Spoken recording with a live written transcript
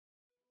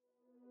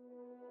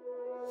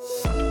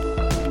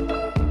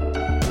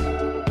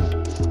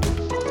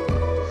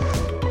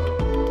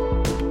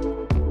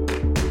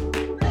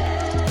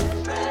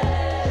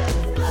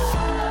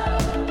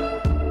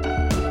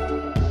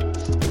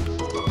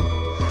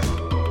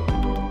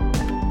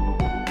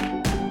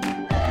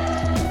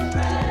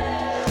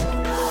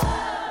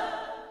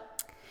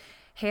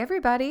Hey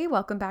everybody,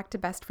 welcome back to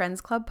Best Friends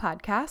Club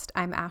podcast.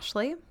 I'm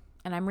Ashley.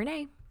 And I'm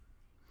Renee.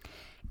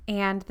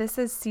 And this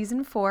is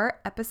season 4,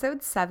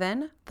 episode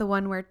 7, the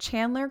one where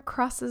Chandler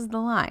crosses the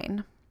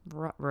line.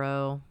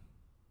 Ruh-roh.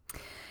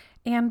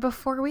 And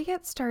before we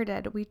get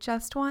started, we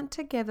just want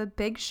to give a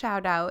big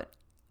shout out.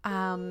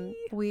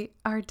 We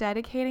are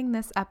dedicating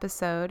this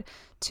episode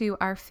to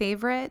our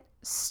favorite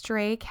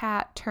stray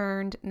cat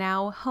turned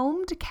now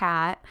homed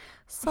cat,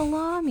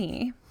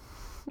 Salami.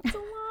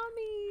 Salami.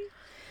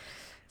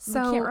 So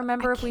I can't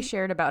remember if we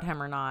shared about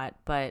him or not,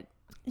 but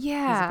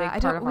yeah, he's a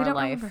big part of our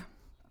life. Remember.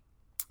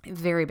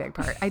 Very big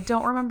part. I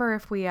don't remember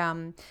if we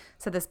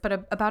said this,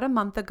 but about a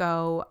month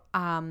ago,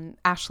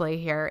 Ashley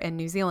here in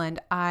New Zealand,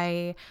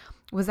 I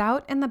was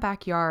out in the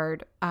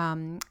backyard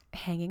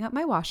hanging up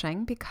my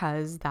washing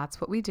because that's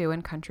what we do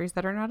in countries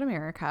that are not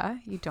America.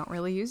 You don't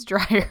really use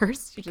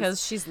dryers.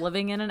 Because she's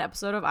living in an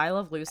episode of I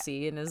Love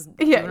Lucy and is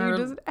doing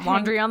her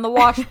laundry on the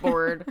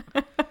washboard.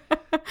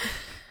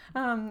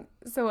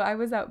 So I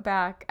was out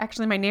back.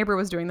 Actually, my neighbor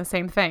was doing the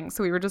same thing.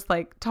 So we were just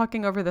like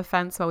talking over the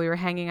fence while we were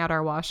hanging out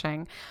our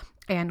washing.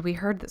 And we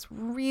heard this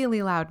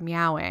really loud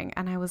meowing.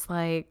 And I was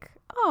like,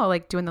 oh,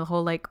 like doing the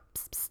whole like,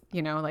 pss, pss,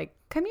 you know, like,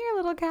 come here,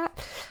 little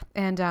cat.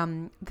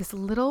 And this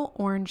little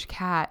orange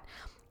cat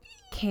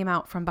came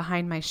out from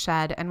behind my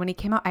shed. And when he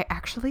came out, I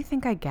actually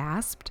think I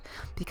gasped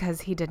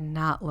because he did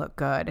not look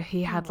good.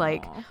 He had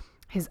like,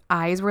 his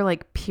eyes were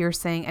like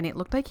piercing and it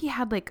looked like he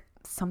had like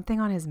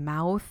something on his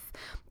mouth.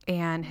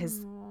 And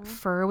his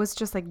fur was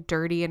just like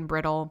dirty and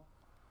brittle.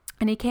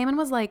 And he came and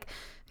was like,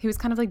 he was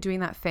kind of like doing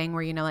that thing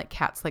where, you know, like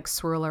cats like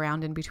swirl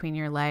around in between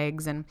your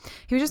legs. And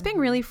he was just being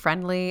really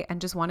friendly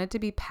and just wanted to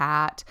be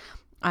pat.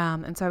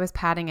 And so I was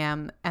patting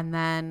him. And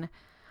then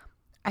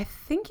I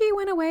think he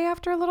went away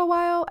after a little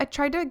while. I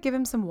tried to give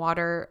him some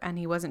water and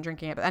he wasn't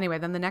drinking it. But anyway,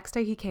 then the next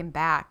day he came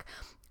back.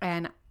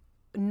 And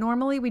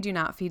normally we do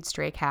not feed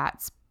stray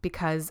cats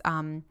because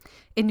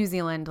in New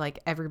Zealand, like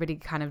everybody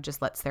kind of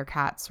just lets their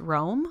cats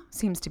roam,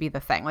 seems to be the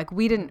thing. Like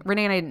Renee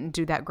and I didn't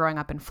do that growing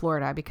up in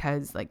Florida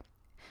because like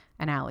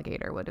an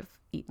alligator would have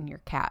eaten your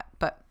cat.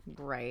 But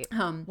right.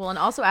 Well, and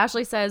also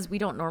Ashley says we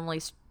don't normally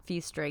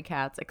feed stray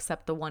cats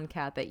except the one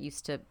cat that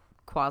used to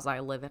quasi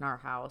live in our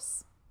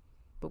house,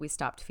 but we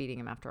stopped feeding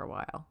him after a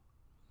while.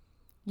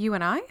 You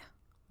and I?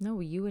 No,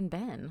 you and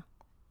Ben.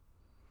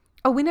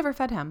 Oh, we never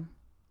fed him.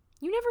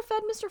 You never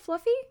fed Mr.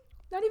 Fluffy?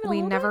 Not even a we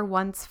little never bit?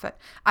 Once fed.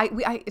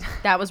 I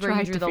that was where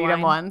you drew the feed line.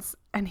 him once,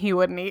 and he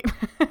wouldn't eat.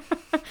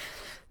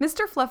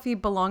 Mr. Fluffy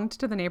belonged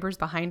to the neighbors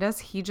behind us.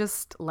 He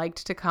just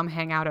liked to come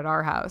hang out at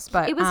our house.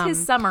 But it was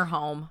his summer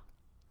home.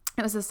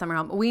 It was his summer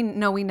home. We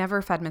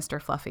never fed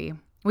Mr. Fluffy.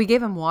 We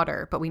gave him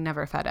water, but we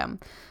never fed him.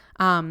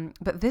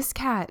 But this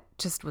cat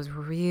just was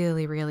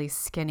really, really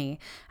skinny.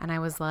 And I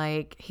was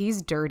like,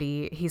 he's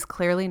dirty. He's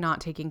clearly not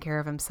taking care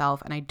of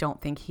himself. And I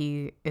don't think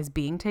he is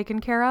being taken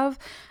care of.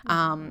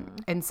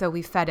 And so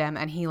we fed him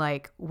and he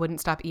like wouldn't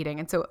stop eating.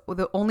 And so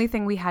the only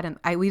thing we had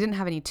we didn't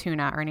have any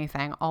tuna or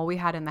anything. All we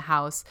had in the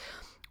house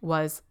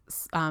was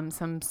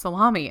some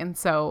salami. And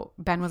so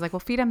Ben was like, well,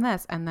 feed him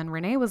this. And then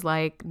Renee was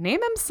like,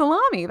 name him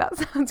Salami. That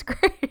sounds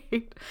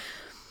great.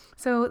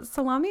 So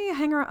Salami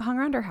hung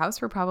around our house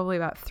for probably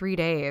about 3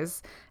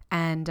 days.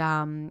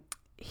 And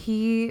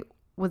he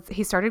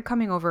started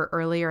coming over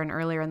earlier and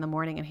earlier in the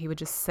morning, and he would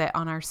just sit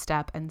on our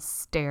step and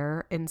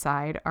stare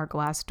inside our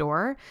glass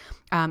door.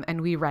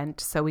 And we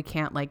rent, so we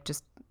can't like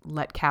just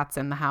let cats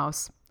in the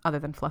house other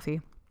than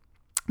Fluffy.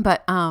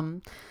 But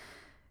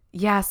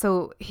yeah,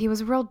 so he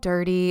was real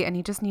dirty and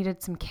he just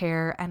needed some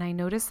care. And I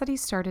noticed that he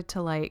started to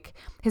like,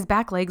 his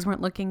back legs weren't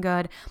looking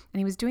good. And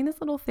he was doing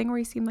this little thing where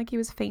he seemed like he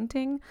was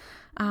fainting.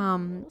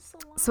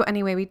 So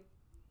anyway, we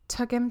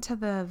took him to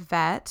the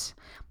vet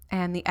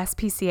and the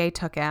SPCA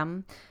took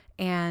him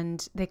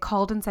and they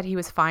called and said he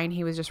was fine.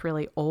 He was just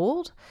really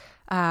old.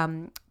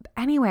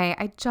 Anyway,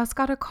 I just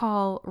got a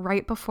call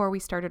right before we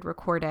started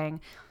recording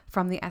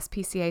from the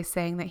SPCA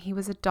saying that he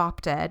was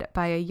adopted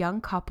by a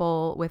young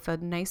couple with a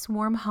nice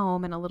warm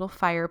home and a little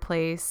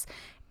fireplace.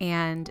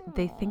 And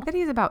they think that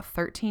he's about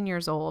 13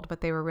 years old,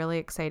 but they were really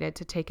excited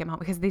to take him home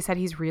because they said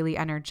he's really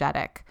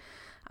energetic.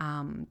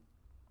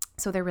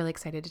 So they're really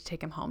excited to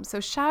take him home. So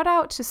shout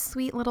out to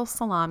sweet little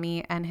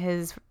Salami and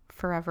his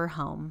forever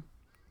home.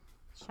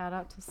 Shout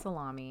out to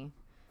Salami.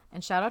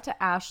 And shout out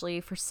to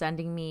Ashley for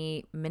sending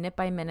me minute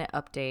by minute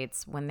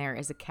updates when there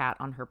is a cat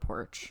on her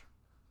porch.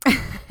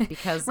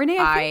 Because Renee,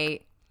 I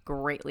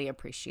greatly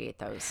appreciate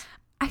those.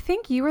 I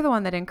think you were the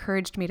one that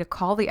encouraged me to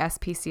call the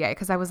SPCA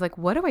because I was like,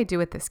 what do I do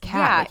with this cat?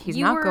 Yeah, like, he's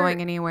not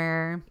going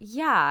anywhere.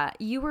 Yeah,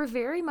 you were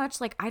very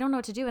much like, I don't know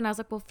what to do. And I was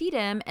like, well, feed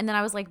him. And then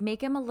I was like,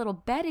 make him a little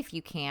bed if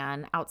you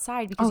can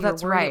outside because you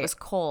were worried it was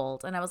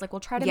cold. And I was like, well,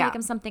 try to make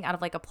him something out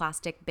of like a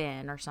plastic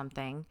bin or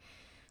something.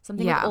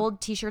 Something with old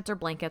t-shirts or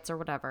blankets or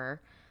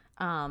whatever.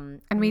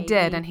 And we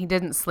did, and he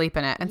didn't sleep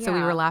in it. And so we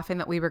were laughing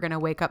that we were going to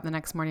wake up the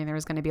next morning and there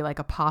was going to be like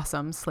a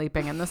possum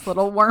sleeping in this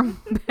little warm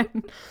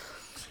bin.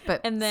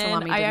 And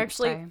then I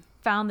actually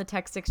found the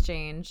text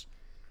exchange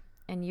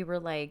and you were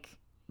like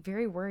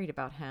very worried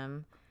about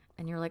him.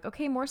 And you're like,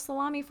 okay, more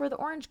salami for the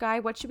orange guy.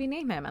 What should we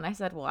name him? And I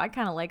said, well, I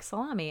kind of like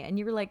salami. And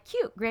you were like,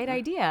 cute, great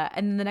idea.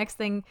 And the next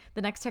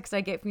text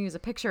I get from you is a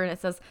picture and it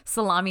says,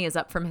 salami is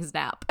up from his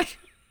nap.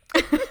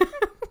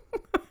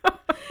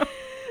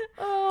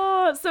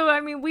 So,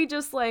 I mean, we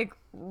just like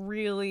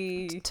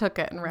really took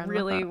it and ran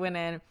really went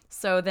in.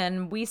 So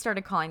then we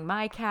started calling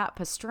my cat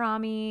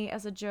Pastrami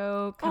as a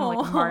joke, kind of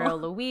like a Mario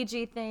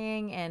Luigi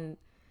thing. And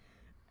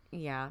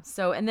yeah.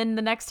 So, and then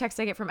the next text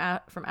I get from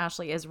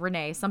Ashley is,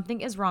 Renee,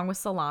 something is wrong with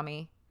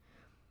Salami.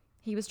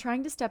 He was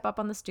trying to step up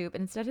on the stoop,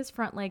 and instead his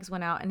front legs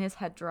went out and his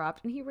head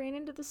dropped, and he ran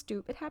into the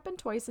stoop. It happened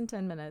twice in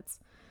 10 minutes.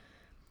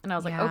 And I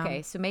was like,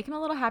 okay, so make him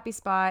a little happy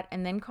spot,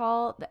 and then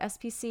call the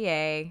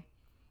SPCA,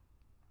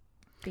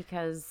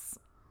 because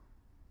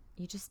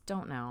you just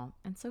don't know.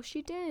 And so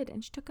she did,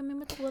 and she took him in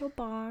with a little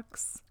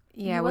box.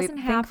 Yeah, he wasn't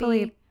happy.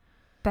 Thankfully,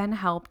 Ben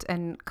helped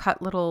and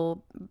cut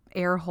little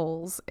air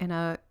holes in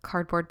a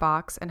cardboard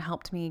box and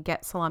helped me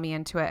get Salami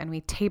into it. And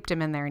we taped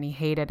him in there and he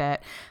hated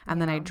it.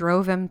 And then I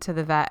drove him to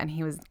the vet and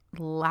he was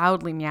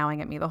loudly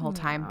meowing at me the whole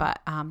time.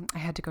 But I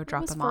had to go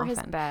drop him off. It was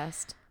for his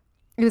best.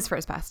 It was for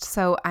his best.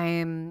 So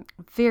I'm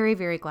very,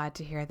 very glad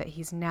to hear that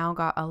he's now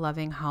got a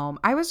loving home.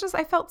 I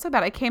felt so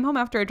bad. I came home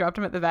after I dropped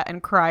him at the vet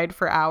and cried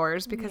for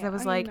hours because I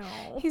was like,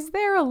 he's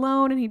there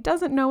alone and he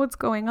doesn't know what's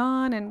going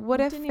on. And what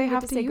if they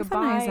have to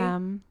euthanize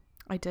him?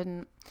 I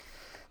didn't.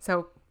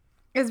 So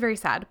it was very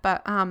sad,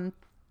 but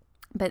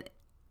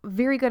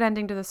very good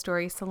ending to the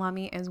story.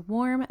 Salami is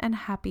warm and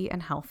happy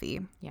and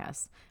healthy.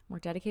 Yes. We're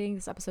dedicating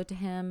this episode to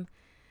him.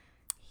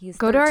 He's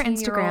Go to our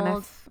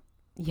Instagram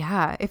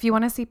if you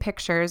want to see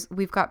pictures.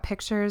 We've got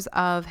pictures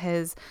of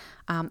his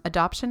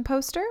adoption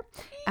poster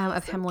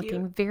of him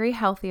looking very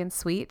healthy and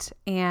sweet.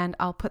 And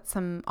I'll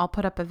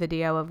put up a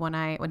video of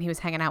when he was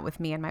hanging out with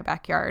me in my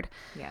backyard.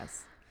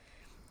 Yes.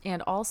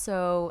 And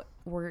also,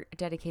 we're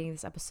dedicating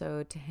this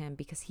episode to him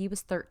because he was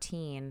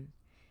 13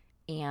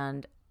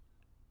 and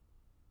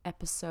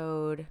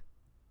episode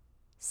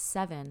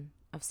 7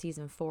 of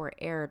season 4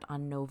 aired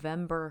on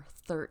November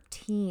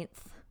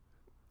 13th.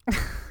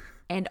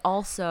 And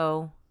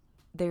also,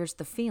 there's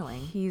the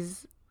feeling.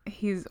 He's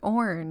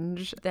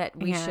orange. That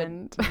we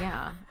should,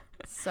 yeah.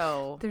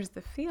 So. There's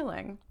the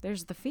feeling.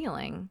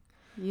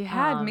 You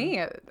had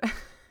me.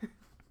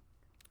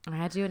 I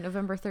had to do it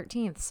November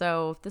 13th.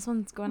 So this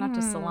one's going out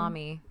to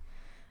Salami.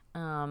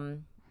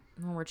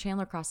 Where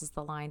Chandler crosses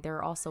the line, there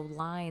are also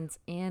lines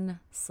in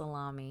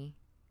Salami.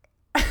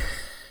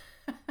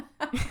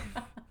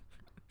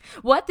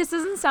 What? This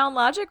doesn't sound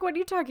logic? What are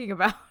you talking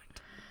about?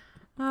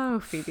 Oh,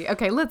 Phoebe.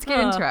 Okay, let's get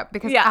into it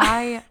because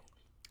I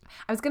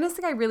was going to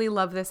say I really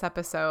love this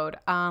episode.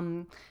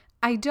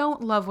 I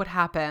don't love what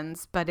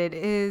happens, but it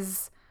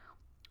is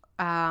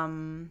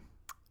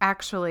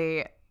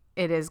actually...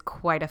 It is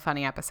quite a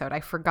funny episode. I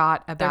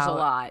forgot about There's a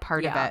lot.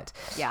 Part of it.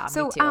 Yeah,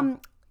 so, me too.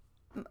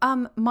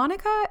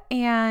 Monica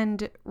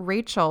and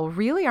Rachel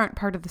really aren't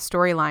part of the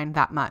storyline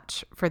that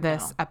much for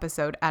this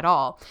episode at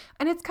all.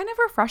 And it's kind of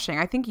refreshing.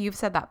 I think you've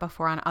said that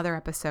before on other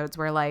episodes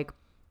where like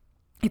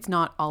it's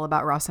not all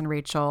about Ross and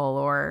Rachel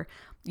or,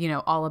 you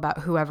know, all about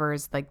whoever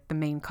is like the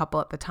main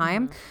couple at the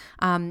time.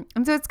 And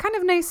so it's kind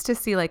of nice to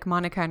see like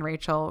Monica and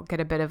Rachel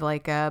get a bit of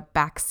like a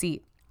back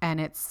seat and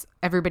it's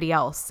everybody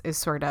else is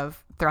sort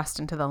of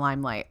thrust into the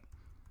limelight.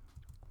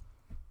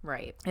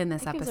 Right. In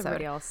this episode. Gives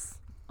everybody else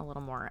a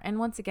little more. And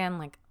once again,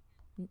 like,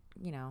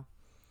 you know,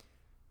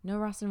 no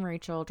Ross and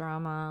Rachel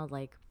drama.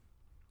 Like,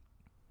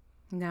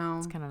 no.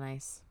 It's kind of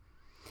nice.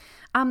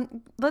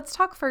 Let's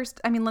talk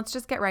first. I mean, let's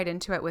just get right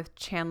into it with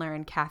Chandler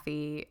and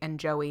Kathy and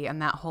Joey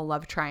and that whole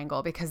love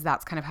triangle because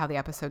that's kind of how the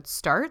episode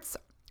starts.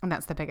 And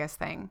that's the biggest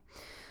thing.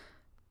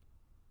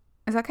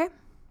 Is that okay?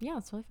 Yeah,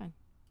 it's totally fine.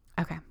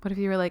 Okay. What if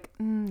you were like,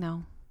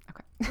 no?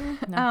 Okay.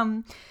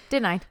 No.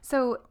 Denied.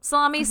 So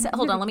Salami,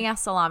 hold on. Let me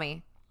ask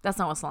Salami. That's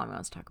not what Salami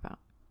wants to talk about.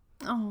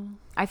 Oh.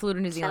 I flew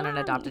to New Zealand and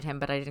adopted him,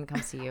 but I didn't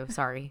come see you.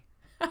 Sorry.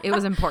 It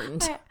was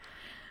important.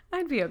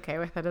 I'd be okay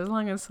with it as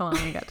long as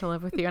Salami got to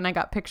live with you and I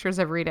got pictures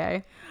every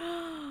day.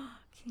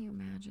 Can you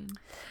imagine?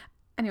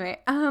 Anyway,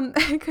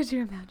 could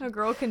you imagine? A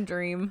girl can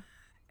dream.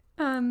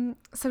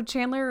 So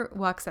Chandler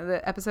walks in,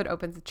 the episode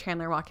opens with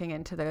Chandler walking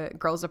into the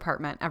girls'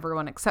 apartment.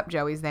 Everyone except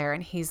Joey's there.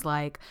 And he's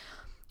like,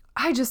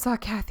 I just saw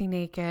Kathy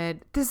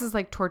naked. This is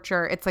like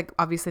torture. It's like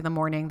obviously the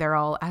morning they're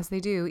all, as they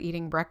do,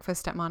 eating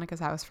breakfast at Monica's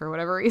house for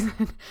whatever reason.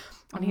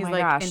 And he's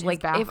like, in his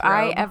bathrobe. If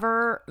I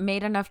ever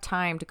made enough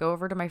time to go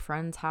over to my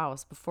friend's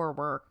house before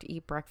work to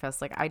eat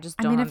breakfast, like I just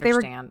don't understand.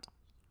 If they were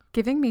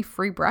giving me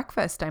free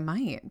breakfast, I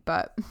might,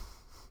 but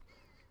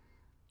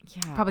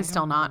probably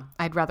still not.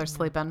 I'd rather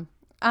sleep in.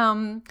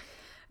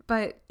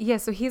 But yeah,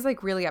 so he's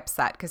like really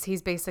upset because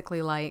he's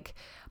basically like,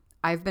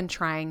 I've been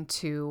trying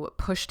to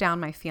push down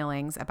my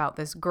feelings about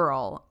this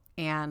girl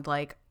and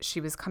like she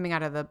was coming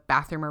out of the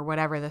bathroom or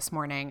whatever this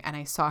morning and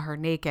I saw her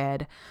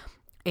naked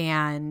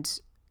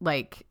and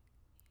like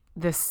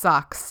this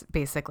sucks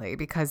basically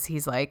because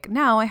he's like,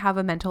 now I have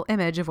a mental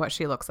image of what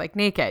she looks like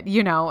naked,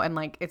 you know, and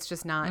like it's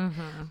just not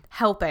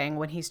helping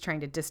when he's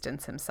trying to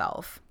distance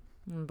himself.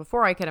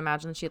 Before I could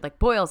imagine she had like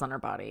boils on her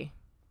body.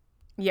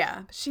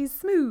 Yeah, she's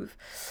smooth.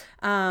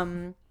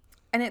 And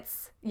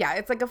it's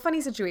like a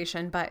funny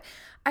situation, but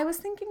I was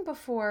thinking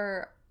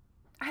before,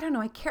 I don't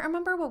know, I can't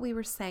remember what we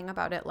were saying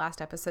about it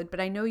last episode, but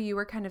I know you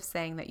were kind of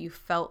saying that you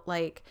felt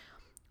like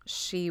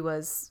she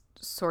was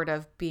sort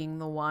of being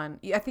the one.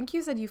 I think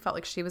you said you felt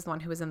like she was the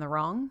one who was in the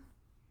wrong.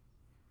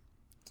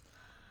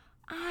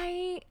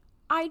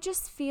 I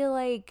just feel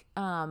like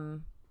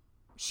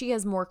she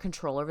has more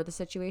control over the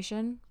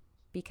situation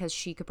because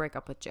she could break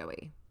up with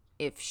Joey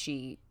if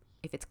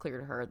it's clear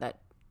to her that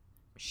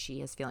she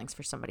has feelings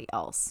for somebody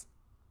else.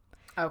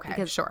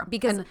 Okay, sure.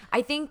 Because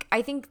I think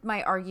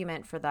my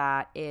argument for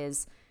that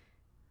is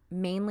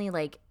mainly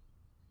like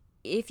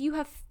if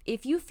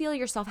you feel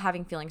yourself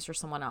having feelings for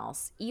someone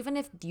else, even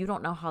if you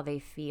don't know how they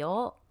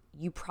feel,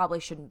 you probably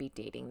shouldn't be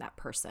dating that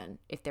person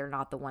if they're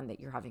not the one that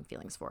you're having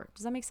feelings for.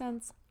 Does that make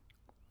sense?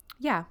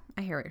 Yeah,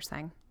 I hear what you're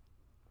saying.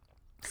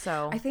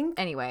 So I think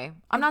anyway,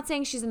 I'm not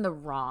saying she's in the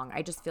wrong.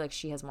 I just feel like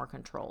she has more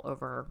control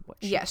over what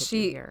she could do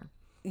here.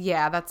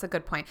 Yeah, that's a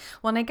good point.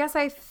 Well, and I guess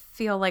I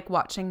feel like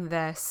watching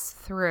this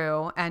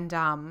through,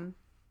 and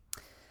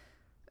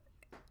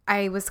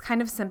I was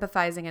kind of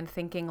sympathizing and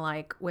thinking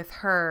like with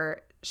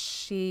her,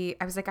 I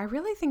was like, I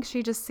really think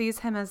she just sees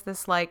him as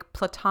this like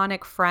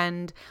platonic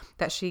friend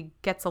that she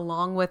gets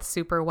along with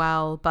super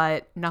well,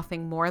 but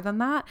nothing more than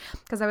that.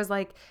 Because I was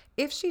like,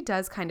 if she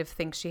does kind of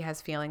think she has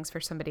feelings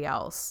for somebody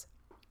else,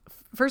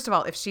 first of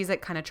all, if she's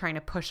like kind of trying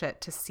to push it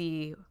to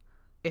see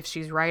if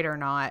she's right or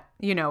not,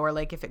 or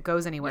like if it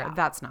goes anywhere,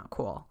 that's not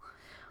cool.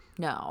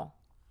 No.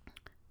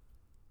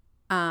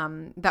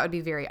 That would be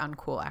very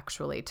uncool,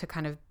 actually, to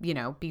kind of,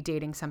 be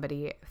dating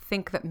somebody,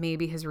 think that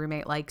maybe his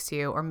roommate likes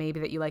you, or maybe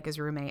that you like his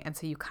roommate, and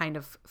so you kind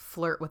of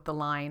flirt with the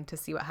line to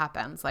see what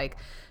happens. Like,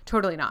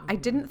 totally not. I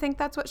didn't think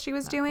that's what she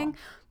was doing,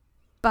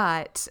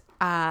 but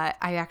I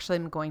actually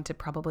am going to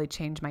probably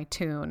change my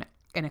tune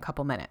in a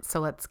couple minutes, so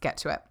let's get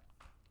to it.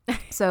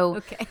 So,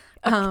 okay.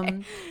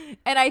 And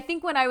I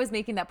think when I was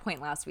making that point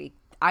last week,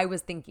 I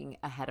was thinking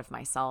ahead of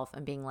myself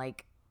and being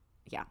like,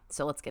 yeah,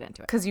 so let's get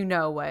into it. Because you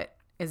know what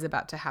is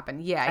about to happen.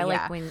 Yeah, I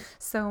like when...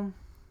 So...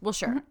 Well,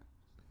 sure. Mm-hmm.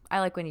 I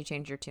like when you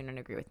change your tune and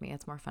agree with me.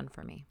 It's more fun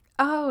for me.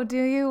 Oh,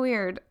 do you?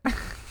 Weird.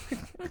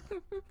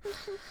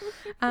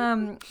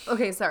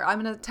 Okay, sorry.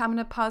 I'm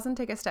gonna pause and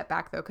take a step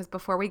back, though, because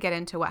before we get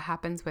into what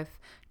happens with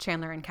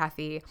Chandler and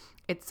Kathy,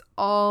 it's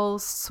all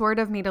sort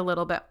of made a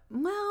little bit...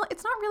 Well,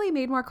 it's not really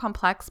made more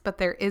complex, but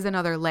there is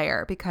another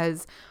layer,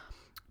 because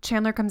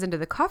Chandler comes into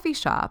the coffee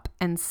shop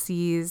and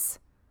sees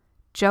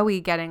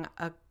Joey getting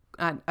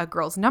a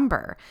girl's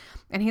number,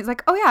 and he's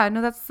like, oh yeah,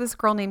 no, that's this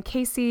girl named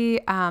Casey.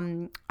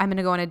 I'm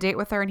gonna go on a date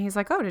with her. And he's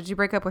like, oh, did you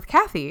break up with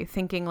Kathy?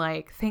 Thinking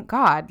like, thank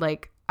God,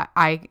 like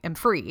I am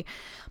free.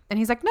 And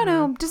he's like,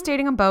 no, I'm just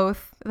dating them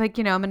both. Like,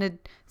 I'm gonna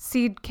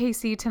see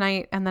Casey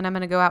tonight, and then I'm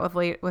gonna go out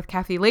with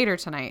Kathy later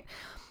tonight.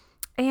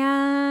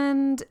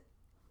 And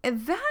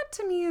that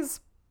to me is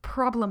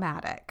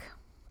problematic.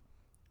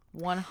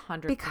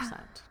 100%.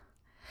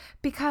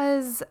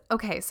 Because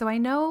okay, so I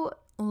know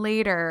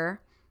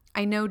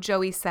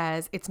Joey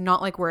says it's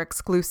not like we're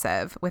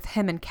exclusive with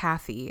him and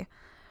Kathy,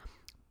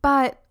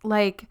 but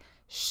like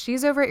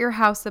she's over at your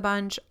house a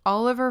bunch,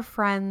 all of her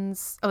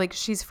friends, like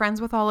she's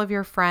friends with all of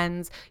your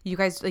friends. You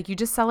guys, like, you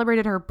just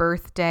celebrated her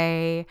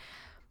birthday. Yes.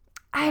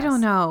 I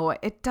don't know.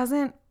 It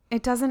doesn't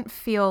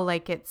feel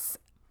like it's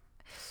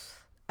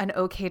an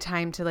okay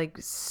time to like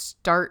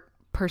start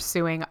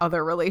pursuing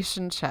other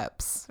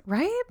relationships,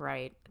 right?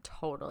 Right.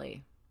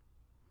 Totally.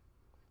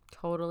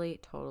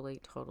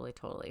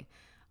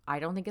 I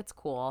don't think it's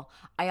cool.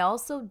 I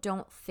also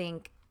don't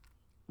think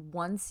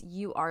once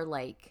you are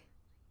like,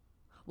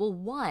 well,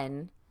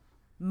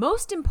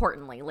 most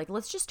importantly, like,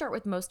 let's just start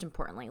with most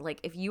importantly, like,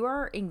 if you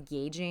are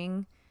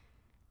engaging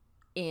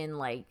in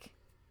like,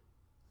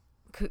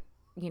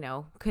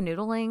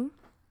 canoodling,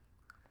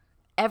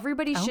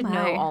 everybody should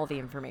know all the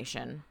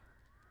information.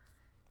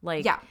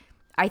 Like, yeah.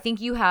 I think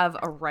you have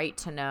a right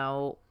to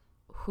know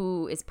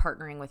who is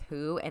partnering with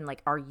who, and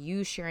like, are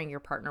you sharing your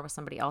partner with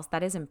somebody else?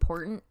 That is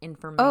important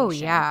information. Oh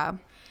yeah,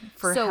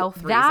 for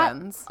health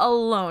reasons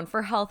alone.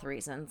 For health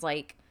reasons,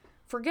 like,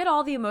 forget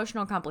all the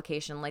emotional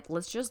complication. Like,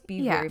 let's just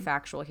be very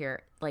factual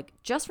here. Like,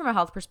 just from a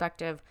health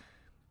perspective,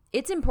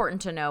 it's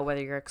important to know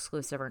whether you're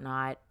exclusive or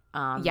not.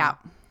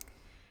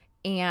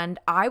 And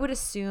I would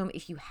assume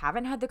if you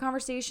haven't had the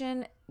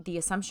conversation, the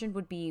assumption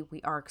would be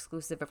we are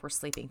exclusive if we're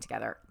sleeping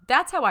together.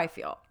 That's how I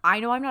feel. I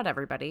know I'm not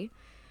everybody.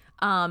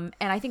 And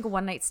I think a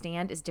one night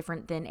stand is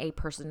different than a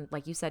person,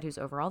 like you said, who's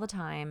over all the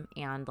time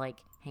and like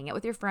hang out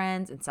with your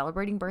friends and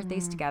celebrating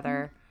birthdays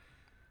together.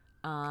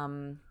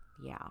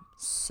 Yeah.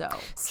 So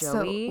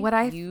Joey,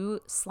 you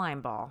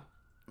slime ball.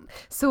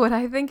 So what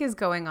I think is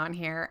going on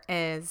here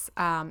is,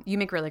 you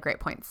make really great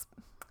points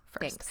first.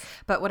 Thanks.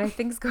 But what I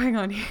think is going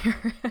on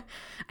here,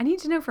 I need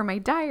to know for my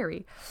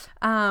diary.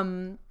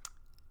 I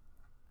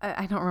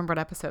don't remember what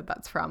episode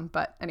that's from,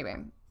 but anyway,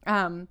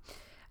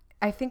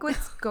 I think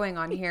what's going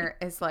on here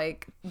is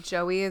like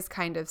Joey is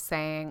kind of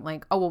saying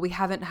like, oh, well, we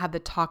haven't had the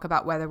talk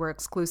about whether we're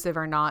exclusive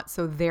or not,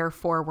 so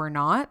therefore we're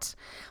not.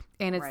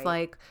 And it's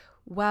like,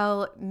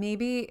 Well,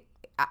 maybe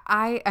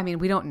I mean,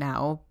 we don't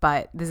know,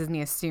 but this is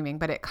me assuming,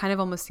 but it kind of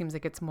almost seems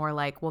like it's more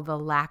like, well, the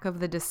lack of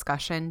the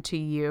discussion to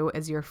you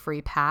is your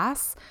free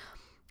pass.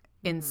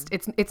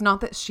 It's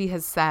not that she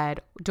has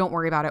said, don't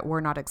worry about it,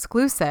 we're not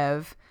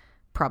exclusive.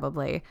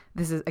 Probably.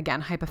 This is,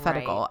 again,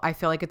 hypothetical. Right. I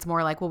feel like it's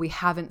more like, well, we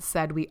haven't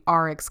said we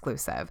are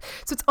exclusive.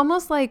 So it's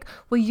almost like,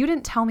 well, you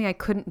didn't tell me I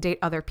couldn't date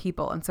other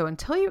people. And so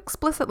until you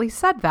explicitly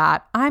said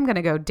that, I'm going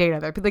to go date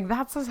other people. Like,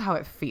 that's just how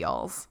it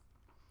feels.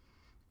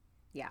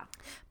 Yeah.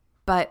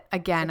 But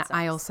again,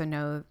 I also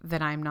know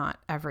that I'm not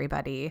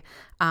everybody.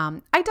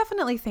 I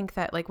definitely think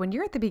that, like, when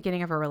you're at the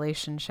beginning of a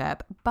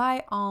relationship,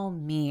 by all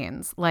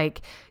means,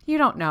 like, you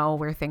don't know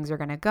where things are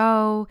going to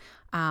go.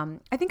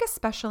 I think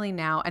especially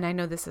now, and I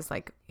know this is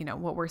like, you know,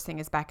 what we're seeing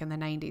is back in the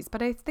 90s,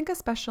 but I think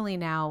especially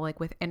now,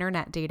 like with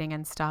internet dating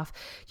and stuff,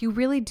 you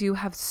really do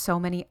have so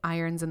many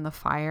irons in the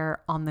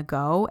fire on the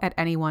go at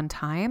any one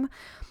time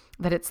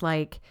that it's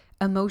like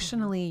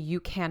emotionally you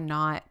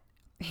cannot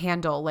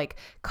handle like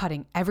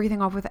cutting everything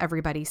off with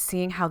everybody,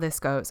 seeing how this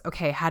goes.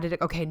 Okay,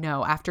 okay,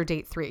 no, after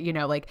date 3, you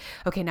know, like,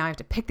 okay, now I have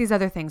to pick these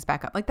other things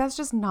back up. Like, that's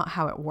just not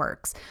how it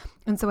works.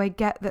 And so I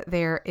get that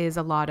there is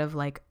a lot of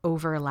like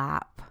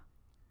overlap,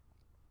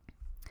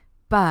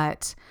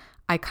 but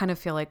I kind of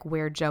feel like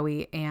where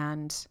Joey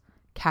and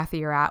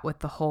Kathy are at with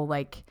the whole,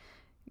 like,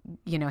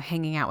 you know,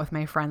 hanging out with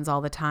my friends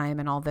all the time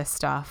and all this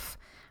stuff,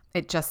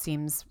 it just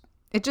seems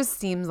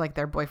like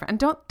they're boyfriend.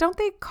 And don't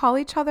they call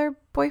each other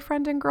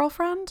boyfriend and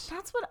girlfriend?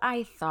 That's what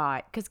I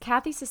thought. Because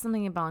Kathy says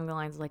something along the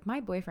lines of, like,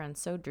 my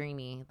boyfriend's so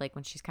dreamy, like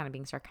when she's kind of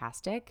being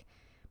sarcastic.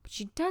 But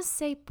she does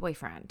say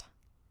boyfriend.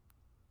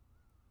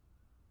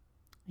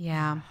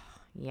 Yeah.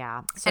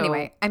 Yeah. So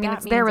anyway, I mean,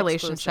 it's their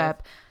relationship.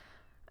 Exclusive.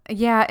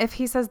 Yeah, if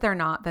he says they're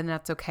not, then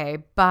that's okay.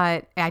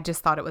 But I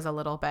just thought it was a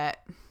little bit...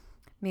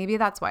 Maybe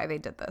that's why they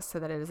did this, so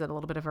that it is a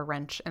little bit of a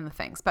wrench in the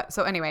things. But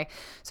so anyway,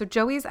 so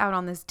Joey's out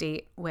on this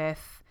date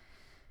with...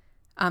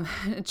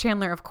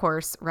 Chandler, of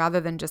course, rather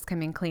than just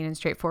coming clean and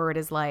straightforward,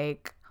 is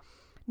like,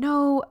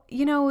 no,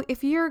 you know,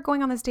 if you're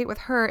going on this date with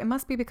her, it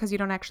must be because you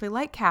don't actually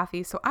like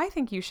Kathy. So I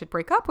think you should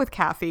break up with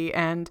Kathy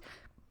and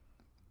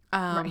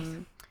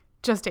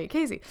just date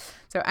Casey.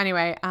 So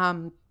anyway,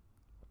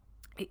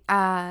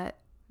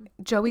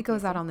 Joey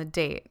goes out on the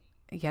date.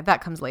 Yeah,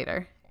 that comes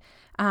later.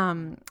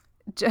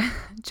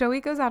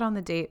 Joey goes out on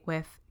the date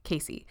with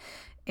Casey,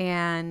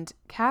 and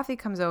Kathy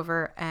comes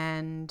over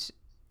and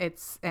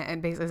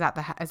basically is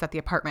at the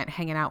apartment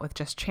hanging out with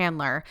just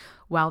Chandler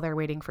while they're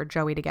waiting for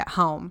Joey to get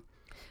home.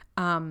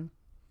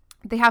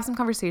 They have some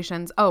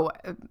conversations. Oh,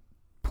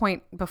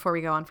 point before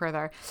we go on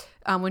further.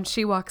 When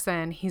she walks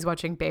in, he's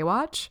watching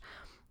Baywatch,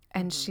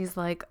 and she's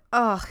like,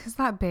 "Oh, is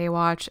that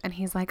Baywatch?" And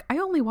he's like, "I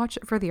only watch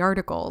it for the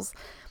articles."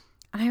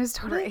 And I was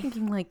totally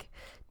thinking, like,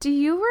 do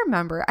you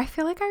remember? I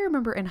feel like I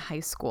remember in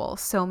high school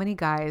so many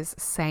guys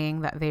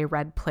saying that they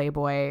read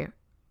Playboy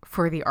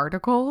for the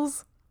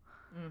articles.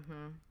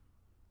 Mm-hmm.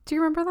 Do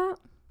you remember that?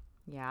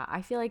 Yeah,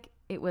 I feel like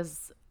it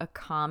was a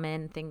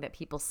common thing that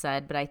people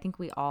said, but I think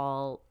we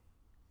all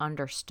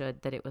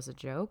understood that it was a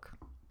joke.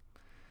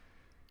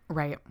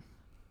 Right.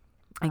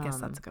 I guess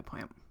that's a good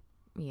point.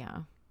 Yeah.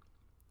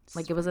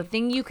 Like, it was a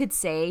thing you could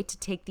say to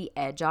take the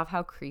edge off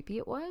how creepy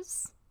it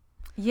was.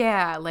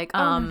 Yeah, like,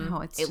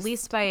 no, it's at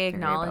least by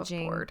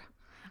acknowledging.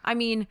 I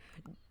mean,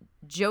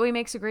 Joey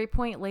makes a great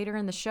point later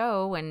in the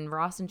show when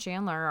Ross and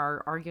Chandler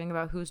are arguing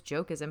about whose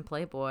joke is in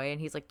Playboy,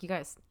 and he's like, "You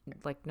guys,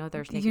 like, no,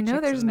 there's naked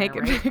chicks there's in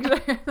naked there,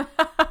 right?"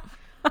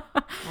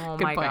 Oh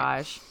my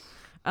gosh,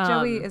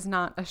 Joey is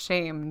not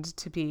ashamed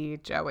to be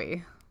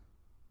Joey.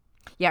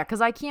 Yeah,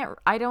 because I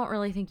don't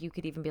really think you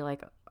could even be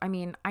like, I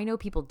mean, I know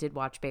people did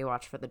watch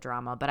Baywatch for the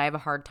drama, but I have a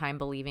hard time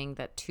believing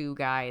that two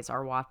guys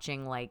are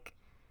watching, like,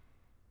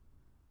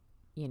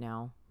 you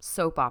know,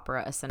 soap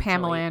opera, essentially.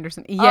 Pamela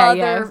Anderson. Yeah.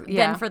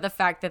 Than for the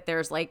fact that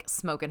there's, like,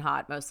 smoking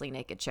hot, mostly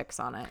naked chicks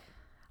on it.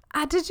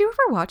 Did you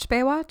ever watch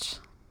Baywatch?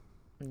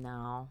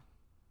 No.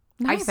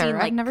 Neither.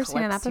 I've never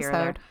seen an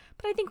episode.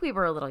 But I think we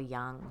were a little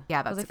young.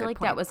 Yeah, that's a good point. I feel like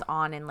that was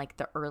on in, like,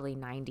 the early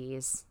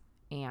 90s.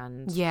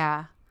 And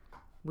yeah,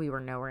 we were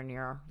nowhere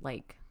near,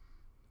 like...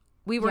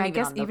 We weren't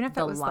even on even if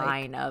the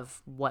line, like,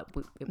 of what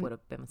it would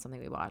have been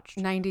something we watched.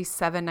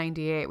 97,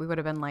 98, we would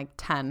have been like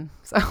 10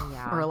 so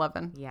or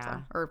 11. Yeah.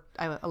 So, or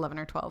 11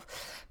 or 12.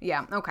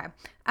 Yeah. Okay.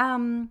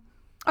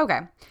 Okay.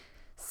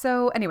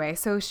 So anyway,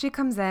 so she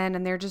comes in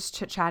and they're just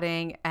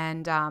chit-chatting,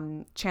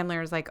 and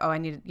Chandler's like, "Oh, I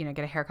need to,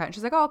 get a haircut." And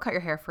she's like, "Oh, I'll cut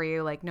your hair for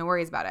you. Like, no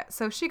worries about it."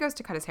 So she goes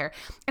to cut his hair.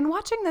 And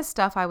watching this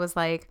stuff, I was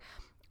like,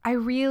 I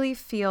really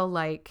feel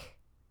like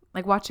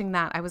watching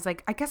that, I was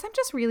like, I guess I'm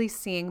just really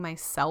seeing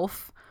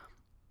myself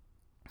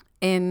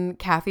in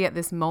Kathy at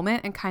this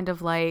moment, and kind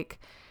of like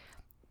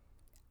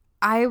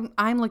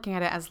I'm looking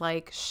at it as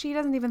like, she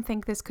doesn't even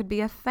think this could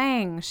be a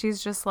thing.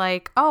 She's just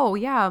like, oh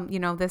yeah,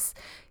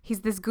 he's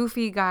this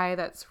goofy guy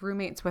that's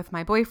roommates with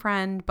my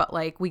boyfriend, but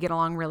like we get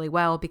along really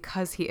well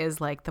because he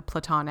is like the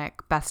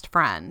platonic best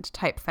friend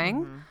type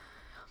thing. Mm-hmm.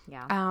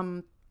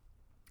 Yeah.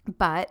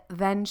 But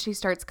then she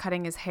starts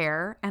cutting his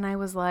hair, and I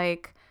was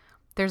like,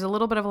 There's a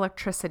little bit of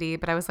electricity,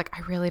 but I was like,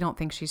 I really don't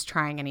think she's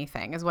trying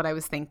anything is what I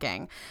was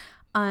thinking.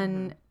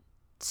 But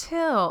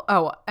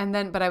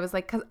I was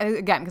like,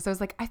 because I was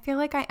like, I feel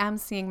like I am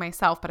seeing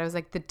myself, but I was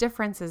like, the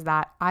difference is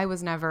that I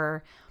was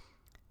never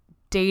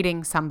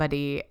dating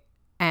somebody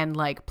and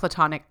like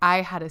platonic.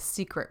 I had a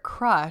secret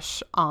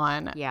crush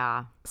on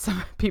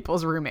some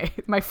people's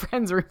roommates, my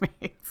friends'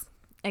 roommates.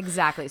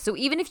 Exactly. So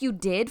even if you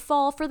did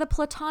fall for the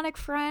platonic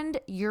friend,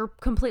 you're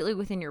completely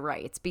within your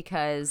rights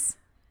because...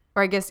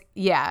 Or I guess,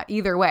 yeah,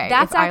 either way.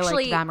 That's if actually, I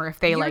liked them or if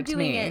they liked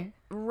me. It,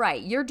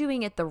 right. You're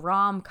doing it the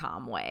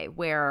rom-com way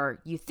where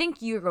you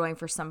think you're going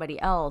for somebody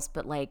else,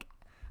 but like,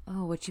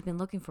 oh, what you've been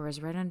looking for is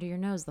right under your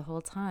nose the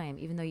whole time.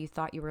 Even though you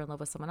thought you were in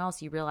love with someone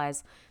else, you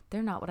realize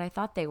they're not what I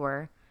thought they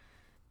were.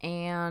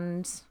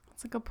 And...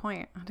 That's a good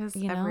point. It is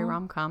every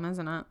rom-com,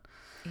 isn't it?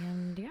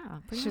 And yeah,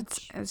 pretty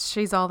much.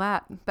 She's all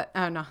that. But,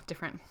 oh, no,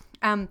 different.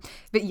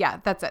 But yeah,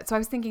 that's it. So I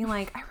was thinking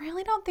like, I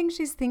really don't think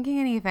she's thinking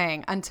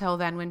anything until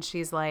then when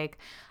she's like,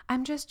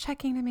 I'm just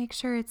checking to make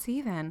sure it's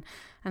even.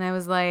 And I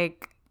was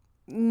like,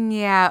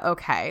 yeah,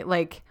 okay.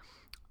 Like,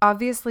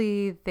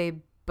 obviously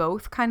they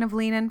both kind of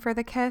lean in for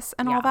the kiss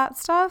and all that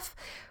stuff.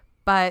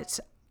 But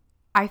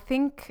I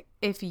think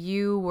if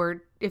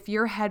your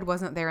head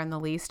wasn't there in the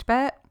least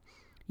bit,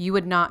 you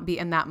would not be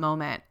in that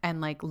moment and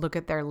like look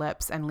at their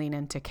lips and lean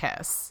in to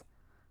kiss.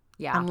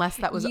 Yeah. Unless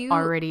that was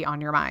already on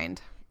your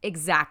mind.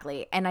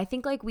 Exactly. And I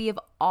think like we have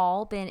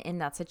all been in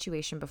that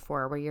situation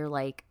before where you're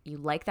like, you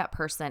like that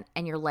person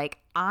and you're like,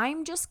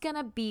 I'm just going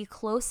to be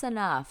close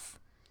enough.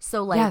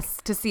 So like, yes,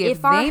 to see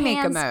if they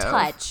make a move.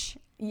 Touch.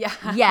 Yeah.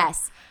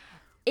 Yes.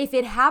 If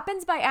it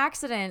happens by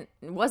accident,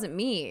 it wasn't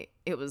me.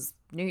 It was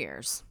New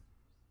Year's.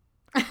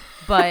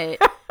 But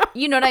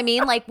you know what I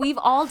mean? Like we've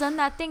all done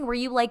that thing where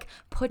you like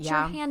put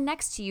your hand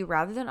next to you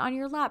rather than on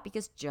your lap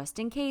because just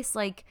in case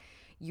like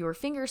your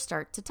fingers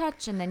start to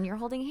touch and then you're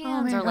holding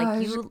hands or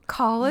like you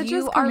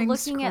are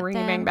looking at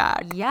them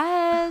back.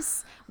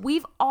 Yes.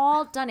 We've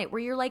all done it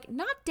where you're like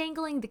not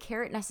dangling the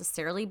carrot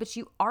necessarily, but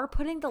you are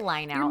putting the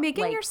line out. You're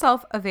making like,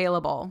 yourself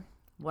available.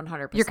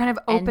 100%. You're kind of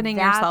opening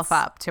yourself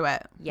up to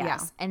it.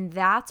 Yes. Yeah. And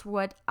that's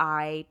what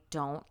I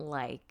don't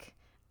like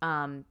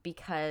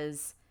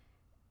because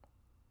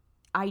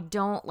I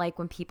don't like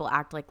when people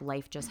act like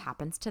life just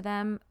happens to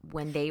them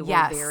when they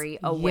were very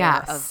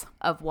aware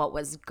of what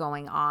was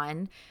going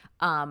on.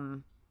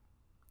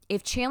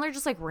 If Chandler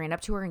just like ran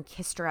up to her and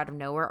kissed her out of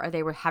nowhere, or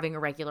they were having a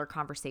regular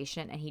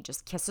conversation and he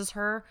just kisses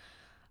her,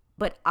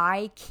 but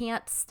I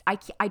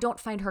don't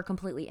find her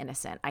completely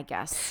innocent, I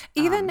guess.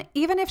 Even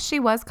if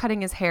she was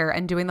cutting his hair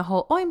and doing the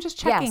whole, I'm just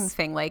checking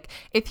thing. Like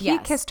if he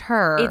kissed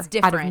her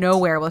out of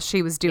nowhere while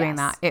she was doing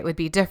that, it would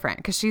be different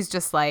because she's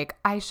just like,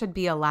 I should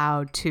be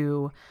allowed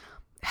to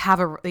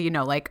have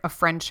a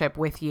friendship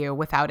with you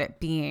without it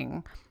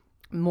being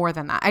more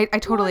than that. I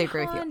totally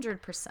agree with you.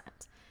 100%.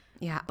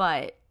 Yeah.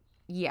 But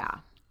yeah.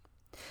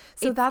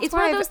 So it's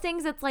one of those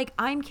things that's like,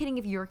 I'm kidding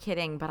if you're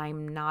kidding, but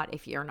I'm not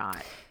if you're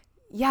not.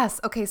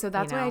 Yes. Okay. So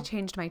that's why I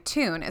changed my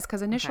tune is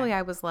because initially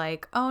I was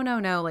like, oh,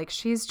 no. Like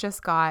she's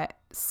just got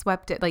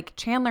swept it. Like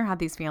Chandler had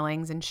these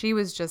feelings and she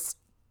was just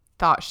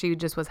thought she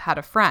just had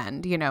a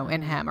friend,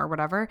 in him or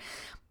whatever.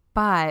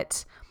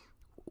 But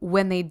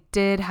when they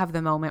did have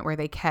the moment where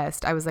they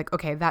kissed, I was like,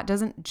 okay, that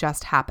doesn't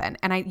just happen.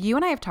 And you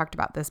and I have talked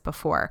about this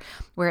before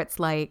where it's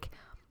like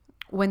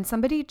when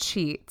somebody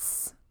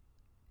cheats,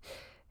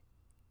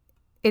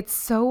 it's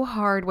so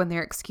hard when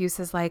their excuse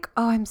is like,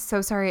 oh, I'm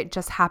so sorry it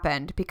just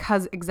happened.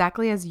 Because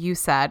exactly as you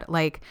said,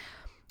 like,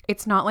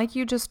 it's not like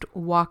you just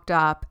walked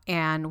up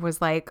and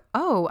was like,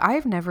 oh,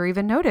 I've never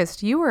even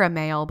noticed you were a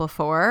male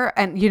before.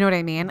 And you know what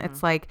I mean? Mm-hmm.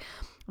 It's like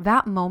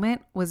that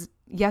moment was,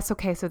 yes,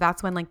 okay, so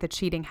that's when like the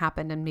cheating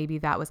happened and maybe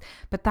that was,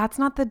 but that's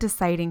not the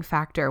deciding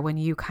factor when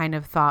you kind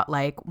of thought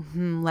like,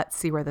 let's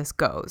see where this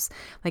goes.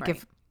 Like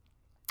if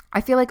I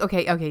feel like,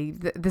 okay,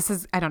 this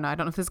is, I don't know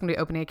if this is going to be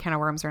opening a can of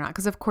worms or not.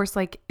 Because of course,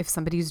 like if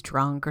somebody's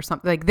drunk or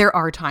something, like there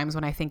are times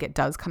when I think it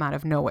does come out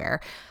of nowhere.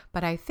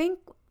 But I think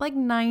like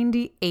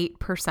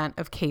 98%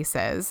 of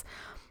cases,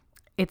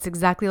 it's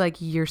exactly like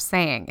you're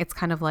saying. It's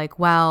kind of like,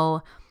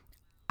 well,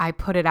 I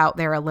put it out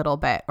there a little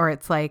bit. Or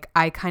it's like,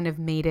 I kind of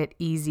made it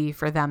easy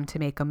for them to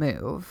make a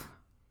move.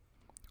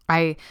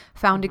 I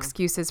found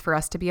excuses for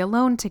us to be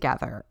alone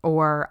together.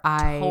 Or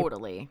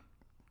Totally.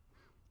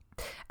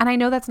 And I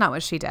know that's not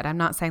what she did. I'm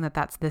not saying that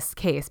that's this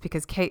case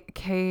because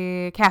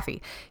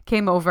Kathy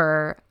came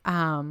over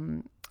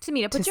to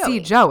meet up with Joey. See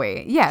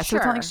Joey. Yeah, so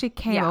it's not like she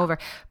came over.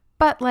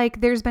 But like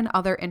there's been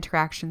other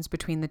interactions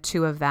between the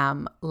two of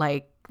them,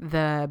 like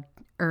the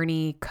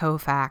Ernie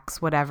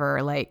Koufax,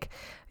 whatever, like,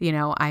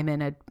 I'm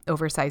in an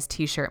oversized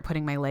t-shirt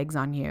putting my legs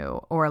on you,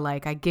 or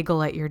like I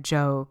giggle at your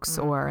jokes,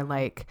 or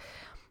like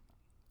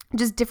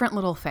just different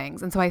little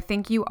things. And so I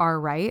think you are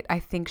right. I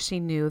think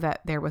she knew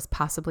that there was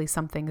possibly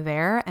something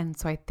there. And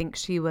so I think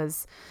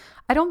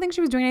I don't think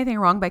she was doing anything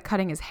wrong by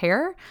cutting his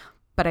hair,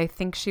 but I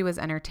think she was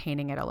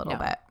entertaining it a little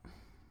bit.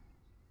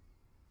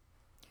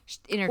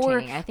 Entertaining. Or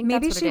I think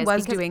maybe that's what she it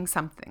was doing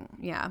something.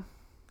 Yeah.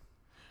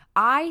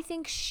 I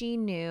think she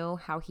knew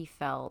how he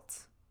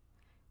felt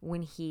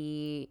when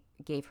he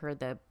gave her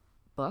the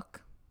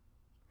book.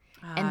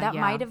 And that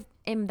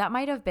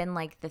might have been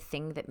like the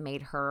thing that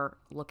made her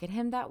look at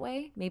him that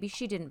way. Maybe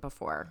she didn't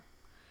before.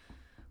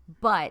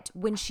 But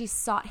when she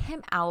sought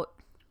him out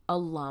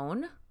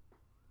alone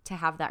to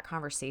have that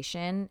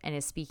conversation and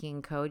is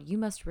speaking code, you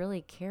must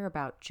really care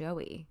about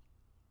Joey.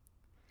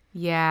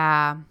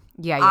 Yeah.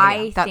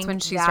 That's when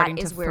she's starting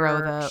to throw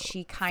the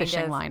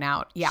fishing line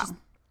out. Yeah.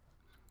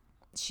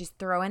 She's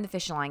throwing the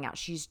fishing line out.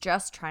 She's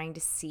just trying to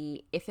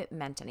see if it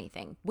meant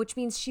anything, which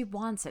means she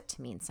wants it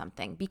to mean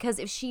something. Because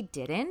if she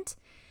didn't,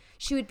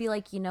 she would be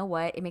like, you know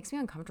what? It makes me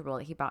uncomfortable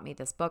that he bought me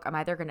this book. I'm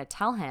either going to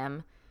tell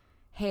him,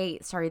 hey,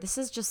 sorry, this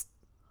is just,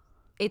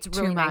 it's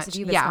really nice of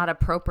you, but it's not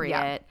appropriate.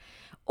 Yeah.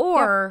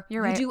 Or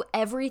you do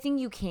everything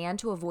you can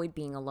to avoid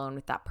being alone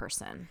with that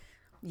person.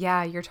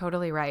 Yeah, you're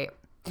totally right.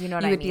 You know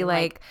what I mean? You would be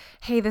like,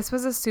 hey, this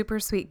was a super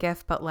sweet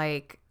gift, but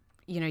like,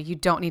 you know, you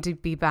don't need to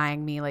be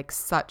buying me like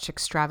such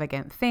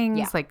extravagant things.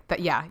 Yeah. Like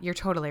that. Yeah, you're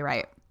totally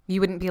right. You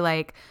wouldn't be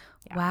like,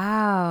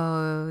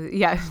 wow.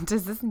 Yeah.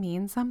 Does this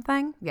mean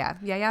something? Yeah.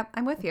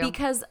 I'm with you.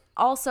 Because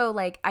also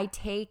like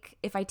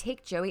if I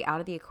take Joey out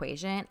of the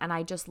equation and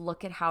I just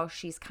look at how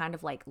she's kind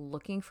of like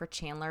looking for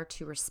Chandler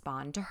to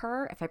respond to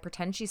her, if I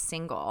pretend she's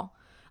single,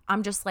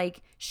 I'm just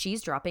like,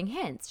 she's dropping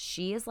hints.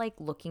 She is like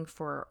looking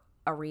for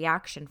a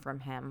reaction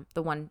from him,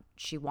 the one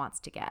she wants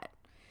to get.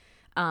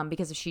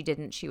 Because if she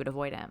didn't, she would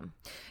avoid him.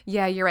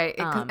 Yeah, you're right.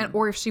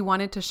 Or if she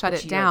wanted to shut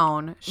it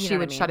down, she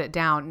would shut it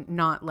down,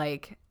 not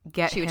like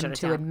get him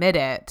to admit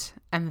it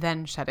and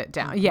then shut it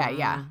down. Mm-hmm.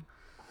 Yeah.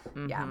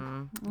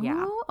 Mm-hmm.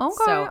 Yeah. Ooh,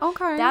 okay.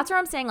 Okay. That's where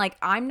I'm saying, like,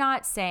 I'm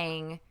not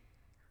saying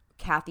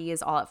Kathy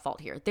is all at fault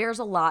here. There's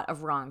a lot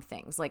of wrong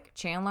things. Like,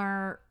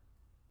 Chandler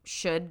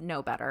should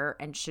know better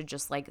and should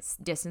just like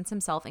distance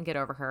himself and get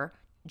over her.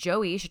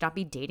 Joey should not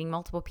be dating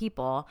multiple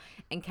people,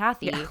 and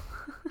Kathy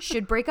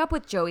should break up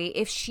with Joey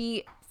if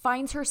she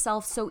finds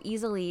herself so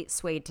easily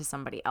swayed to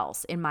somebody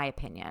else, in my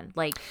opinion.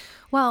 Like,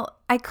 well,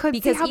 I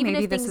could see how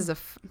maybe this is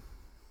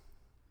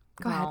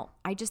Go ahead.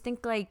 I just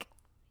think like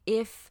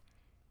if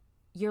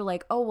you're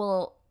like, oh,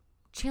 well,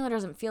 Chandler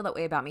doesn't feel that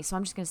way about me, so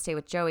I'm just going to stay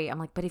with Joey. I'm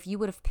like, but if you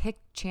would have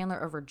picked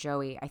Chandler over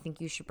Joey, I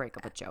think you should break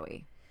up with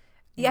Joey.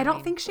 Yeah, I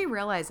don't think she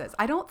realizes.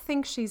 I don't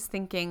think she's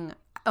thinking,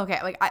 okay,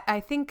 like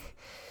I think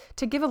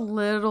to give a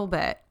little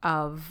bit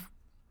of,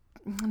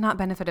 not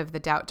benefit of the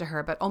doubt to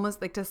her, but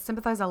almost like to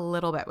sympathize a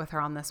little bit with her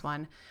on this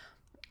one.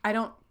 I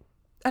don't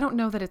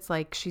know that it's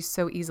like she's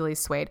so easily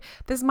swayed.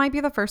 This might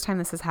be the first time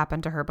this has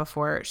happened to her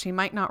before. She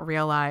might not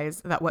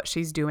realize that what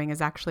she's doing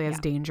is actually as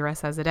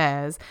dangerous as it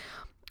is,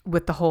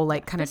 with the whole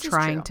like kind of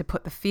trying to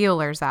put the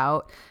feelers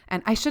out.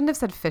 And I shouldn't have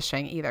said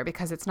fishing either,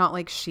 because it's not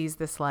like she's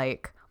this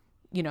like,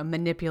 you know,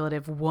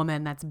 manipulative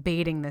woman that's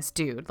baiting this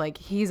dude. Like,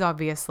 he's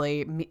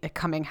obviously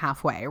coming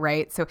halfway,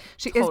 right? So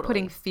she is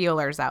putting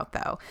feelers out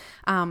though.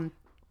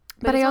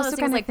 But I also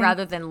kind of like,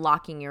 rather than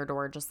locking your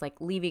door, just like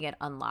leaving it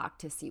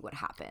unlocked to see what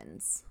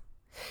happens.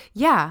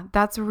 Yeah,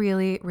 that's a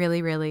really,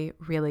 really, really,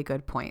 really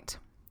good point.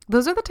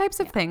 Those are the types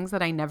of things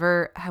that I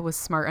never was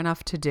smart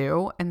enough to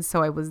do. And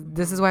so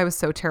this is why I was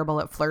so terrible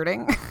at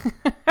flirting.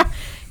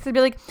 Because I'd be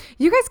like,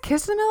 you guys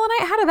kissed in the middle of the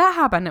night? How did that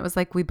happen? It was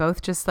like, we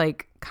both just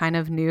like kind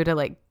of knew to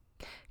like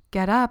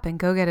get up and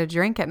go get a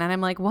drink. And then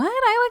I'm like, what?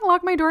 I like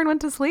locked my door and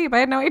went to sleep. I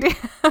had no idea.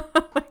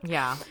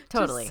 Yeah,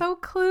 totally. Just so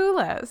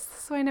clueless.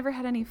 So I never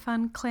had any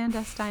fun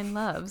clandestine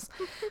loves.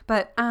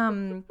 But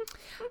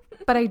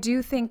I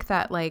do think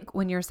that like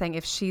when you're saying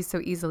if she's so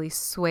easily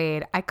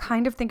swayed, I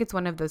kind of think it's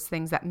one of those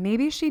things that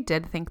maybe she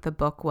did think the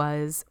book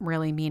was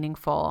really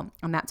meaningful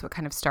and that's what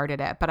kind of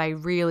started it. But I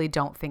really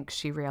don't think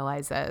she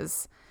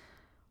realizes.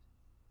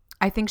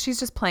 I think she's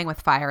just playing with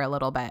fire a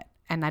little bit.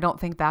 And I don't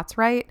think that's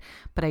right,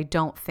 but I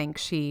don't think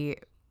she's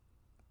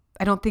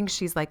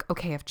like,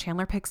 okay, if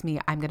Chandler picks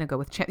me, I'm going to go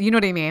with Chandler. You know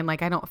what I mean?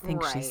 Like, I don't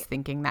think she's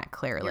thinking that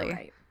clearly. You're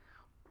right.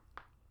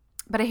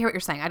 But I hear what you're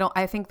saying.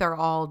 I think they're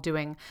all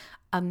doing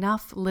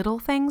enough little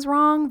things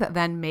wrong that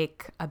then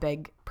make a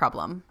big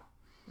problem.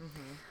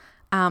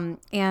 Mm-hmm.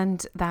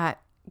 And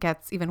that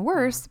gets even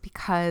worse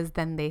because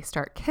then they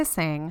start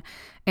kissing.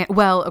 And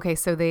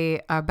so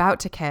they are about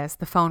to kiss.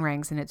 The phone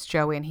rings and it's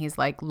Joey, and he's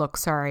like, look,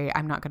 sorry,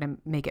 I'm not going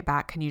to make it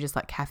back. Can you just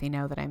let Kathy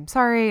know that I'm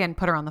sorry, and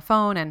put her on the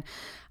phone? And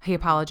he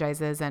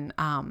apologizes,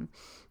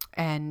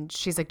 and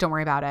she's like, don't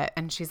worry about it.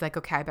 And she's like,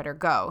 okay, I better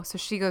go. So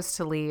she goes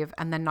to leave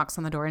and then knocks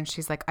on the door, and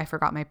she's like, I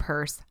forgot my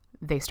purse.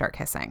 They start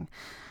kissing.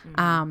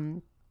 Mm-hmm.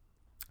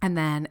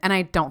 And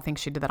I don't think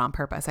she did that on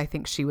purpose. I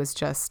think she was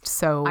just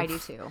so I do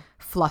too.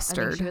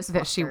 Flustered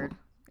that she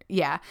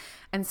yeah.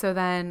 And so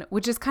then,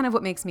 which is kind of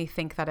what makes me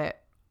think that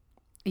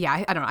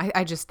I don't know.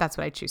 I just, that's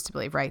what I choose to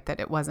believe, right? That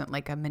it wasn't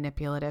like a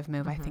manipulative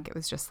move. Mm-hmm. I think it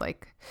was just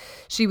like,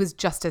 she was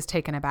just as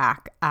taken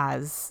aback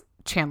as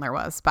Chandler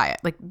was by it.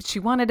 Like, she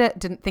wanted it,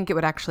 didn't think it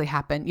would actually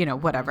happen, you know,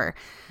 whatever.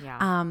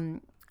 Yeah.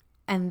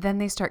 And then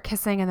they start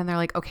kissing, and then they're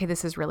like, okay,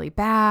 this is really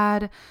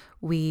bad.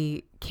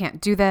 We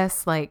can't do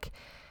this. Like,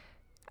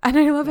 and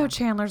I love how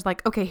Chandler's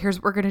like, okay, here's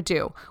what we're going to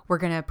do. We're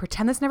going to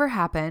pretend this never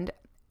happened.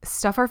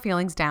 stuff our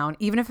feelings down,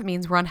 even if it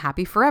means we're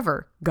unhappy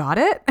forever. Got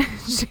it?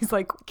 She's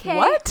like, okay.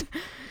 What?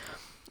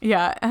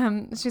 Yeah.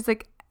 She's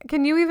like,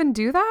 can you even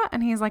do that?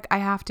 And he's like, I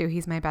have to.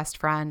 He's my best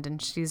friend.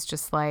 And she's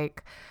just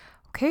like,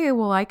 okay,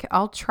 well,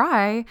 I'll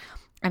try,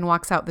 and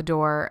walks out the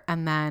door.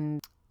 And then,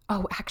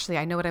 oh, actually,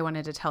 I know what I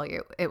wanted to tell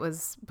you. It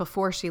was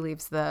before she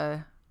leaves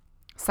the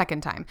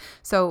second time.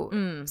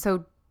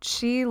 So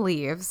she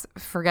leaves,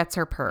 forgets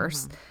her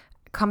purse,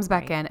 comes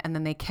back in, and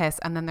then they kiss.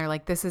 And then they're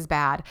like, this is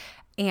bad.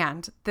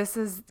 And this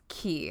is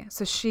key.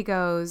 So she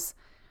goes,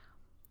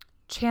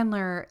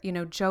 Chandler,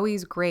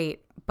 Joey's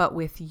great, but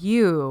with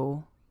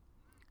you.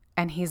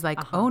 And he's like,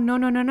 oh,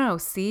 no.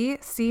 See,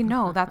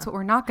 no, that's what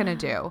we're not going to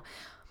do.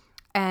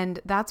 And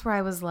that's where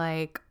I was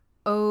like,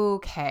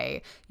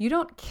 okay, you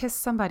don't kiss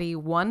somebody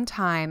one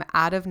time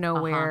out of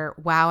nowhere.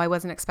 Wow, I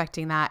wasn't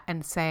expecting that.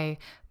 And say,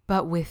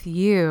 but with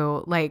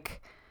you,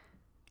 like,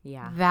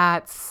 yeah,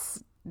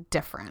 that's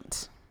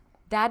different.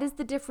 That is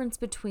the difference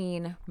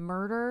between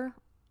murder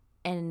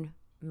and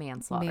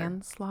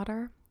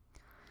manslaughter.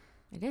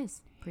 It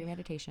is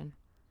premeditation.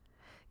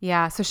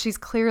 Yeah. So she's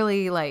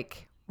clearly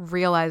like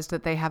realized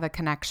that they have a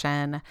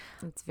connection.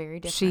 It's very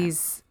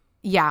different.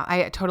 Yeah,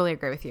 I totally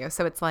agree with you.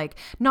 So it's like,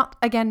 not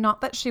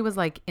that she was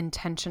like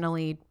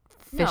intentionally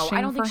fishing for him. No,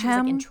 I don't think she was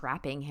like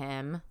entrapping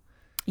him.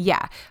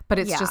 Yeah, but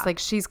it's just like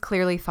she's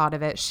clearly thought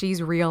of it.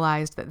 She's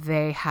realized that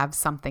they have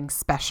something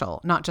special,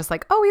 not just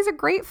like, oh, he's a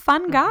great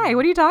fun guy.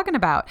 What are you talking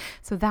about?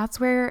 So that's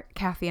where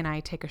Kathy and I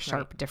take a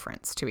sharp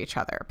difference to each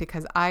other,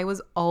 because I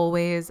was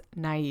always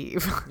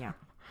naive. Yeah.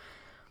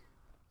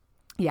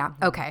 Yeah.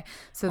 Okay.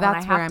 So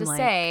that's where I'm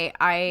like,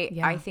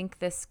 I think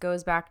this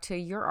goes back to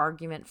your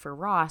argument for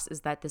Ross,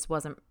 is that this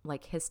wasn't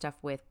like his stuff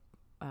with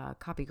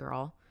Copy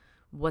Girl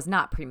was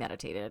not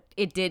premeditated.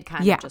 It did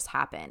kind of just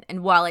happen.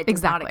 And while it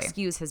does not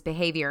excuse his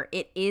behavior,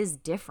 it is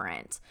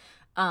different.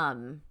 Oh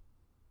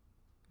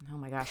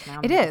my gosh. Now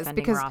I'm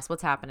defending Ross.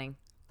 What's happening?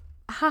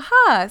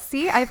 Haha.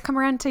 See, I've come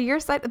around to your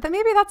side.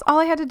 Maybe that's all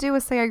I had to do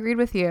was say I agreed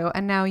with you.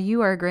 And now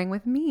you are agreeing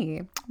with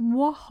me.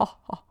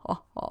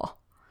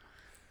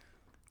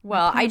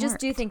 Well, I just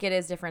do think it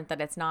is different, that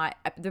it's not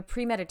 – the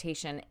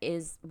premeditation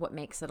is what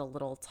makes it a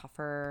little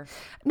tougher.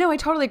 No, I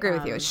totally agree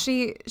with you.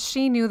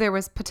 She knew there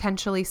was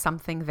potentially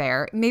something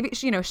there. Maybe,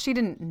 she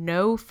didn't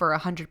know for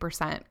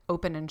 100%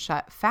 open and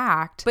shut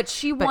fact. But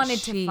she wanted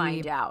to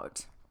find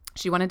out.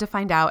 She wanted to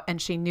find out,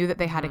 and she knew that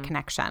they had a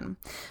connection.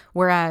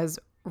 Whereas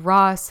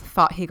Ross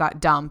thought he got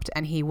dumped,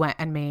 and he went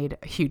and made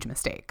a huge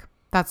mistake.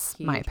 That's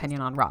my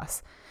opinion on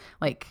Ross.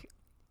 Like –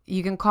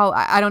 you can call,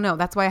 I don't know.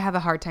 That's why I have a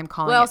hard time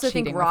calling it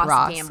cheating with Ross. I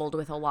also think Ross gambled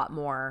with a lot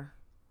more.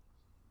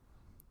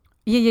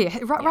 Yeah.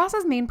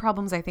 Ross's main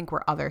problems, I think,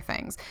 were other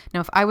things.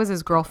 Now, if I was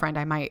his girlfriend,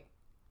 I might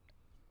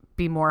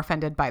be more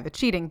offended by the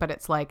cheating, but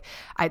it's like,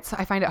 I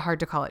find it hard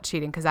to call it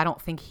cheating because I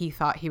don't think he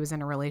thought he was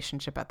in a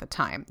relationship at the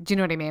time. Do you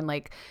know what I mean?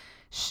 Like,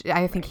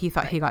 I think he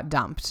thought he got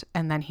dumped,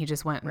 and then he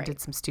just went and did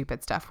some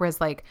stupid stuff.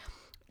 Whereas, like,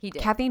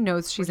 Kathy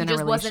knows she's in a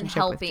relationship with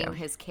Joe. He just wasn't helping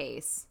his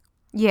case.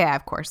 Yeah,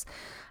 of course.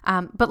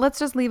 But let's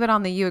just leave it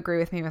on the you agree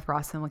with me with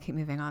Ross, and we'll keep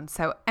moving on.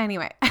 So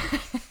anyway,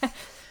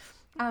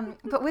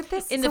 but with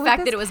this, in the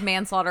fact that it was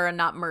manslaughter and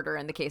not murder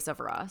in the case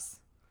of Ross.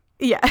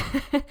 Yeah.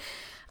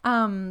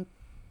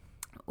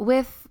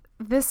 With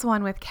this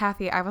one with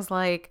Kathy, I was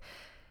like,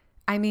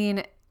 I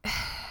mean,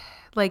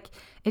 like,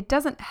 it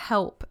doesn't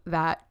help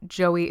that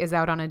Joey is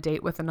out on a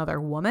date with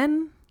another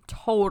woman.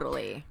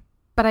 Totally.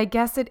 But I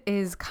guess it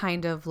is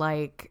kind of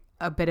like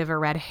a bit of a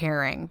red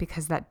herring,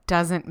 because that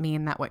doesn't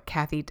mean that what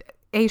Kathy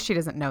she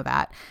doesn't know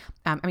that.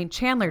 I mean,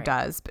 Chandler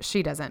does, but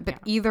she doesn't. But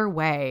either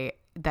way,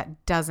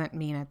 that doesn't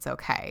mean it's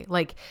okay.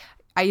 Like,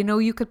 I know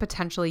you could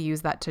potentially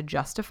use that to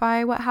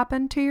justify what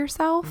happened to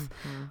yourself.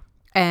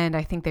 And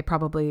I think they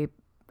probably,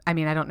 I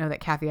mean, I don't know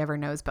that Kathy ever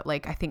knows, but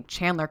like, I think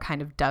Chandler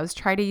kind of does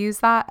try to use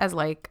that as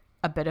like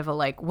a bit of a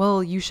like,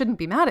 well, you shouldn't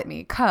be mad at me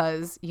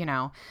because,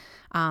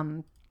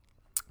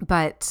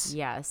 but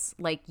yes,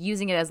 like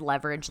using it as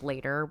leverage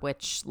later,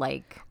 which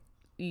like,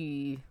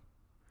 yeah,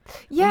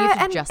 you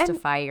have to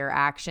justify your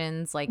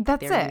actions. Like,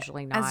 that's they're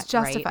usually not as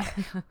justify.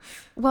 Right?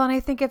 Well, and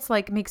I think it's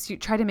like makes you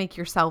try to make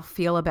yourself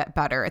feel a bit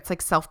better. It's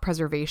like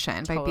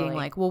self-preservation by being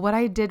like, well, what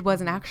I did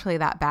wasn't actually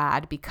that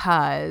bad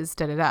because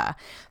da da da.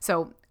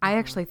 So I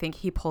actually think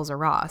he pulls a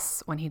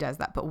Ross when he does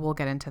that, but we'll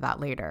get into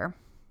that later.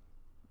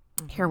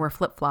 Here we're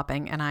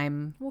flip-flopping,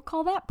 and we'll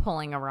call that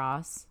pulling a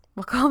Ross.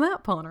 We'll call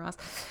that pulling a Ross.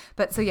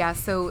 But so yeah,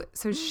 so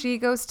she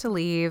goes to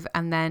leave,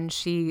 and then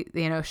she,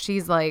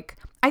 she's like,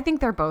 I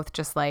think they're both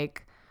just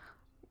like,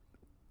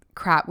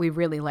 crap, we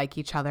really like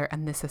each other,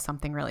 and this is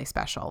something really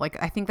special.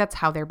 Like, I think that's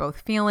how they're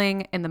both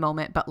feeling in the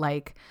moment, but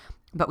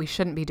we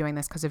shouldn't be doing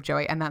this because of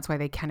Joey, and that's why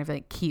they kind of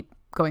like keep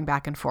going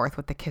back and forth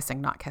with the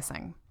kissing, not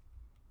kissing.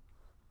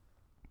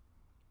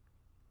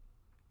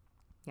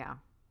 Yeah.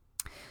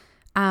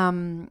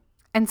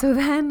 And so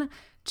then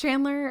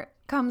Chandler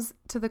comes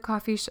to the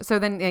coffee shop. So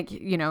then,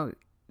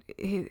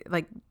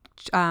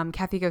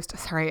 Kathy goes to,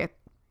 sorry,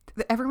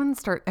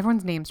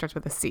 everyone's name starts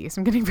with a C,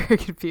 so I'm getting very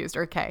confused.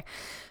 Okay.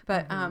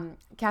 But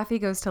Kathy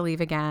goes to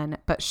leave again,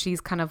 but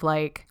she's kind of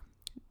like,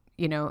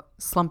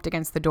 slumped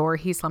against the door.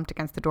 He slumped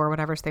against the door,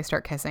 whatever. So they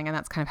start kissing, and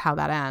that's kind of how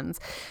that ends.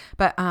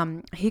 But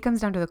he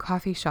comes down to the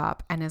coffee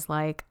shop and is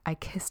like, I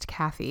kissed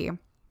Kathy.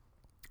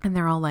 And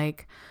they're all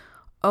like,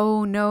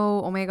 oh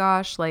no, oh my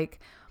gosh. Like,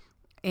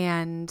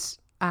 and,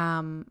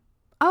 oh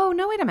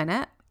no, wait a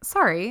minute.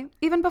 Sorry.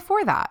 Even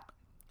before that.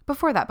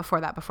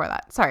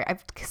 Sorry,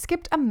 I've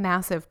skipped a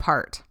massive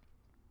part.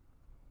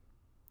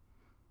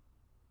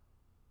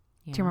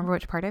 Yeah. Do you remember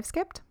which part I've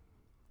skipped?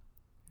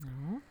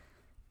 No.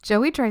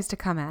 Joey tries to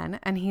come in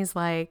and he's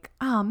like,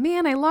 oh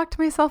man, I locked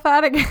myself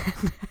out again.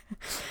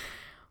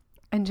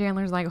 And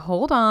Chandler's like,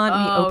 hold on.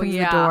 And he opens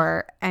the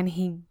door and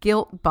he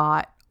guilt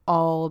bought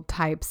all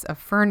types of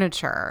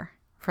furniture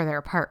for their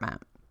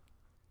apartment.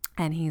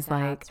 And he's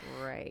That's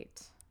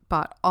right.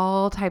 Bought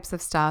all types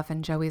of stuff.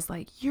 And Joey's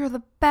like, you're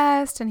the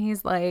best. And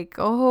he's like,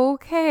 oh,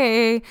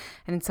 okay.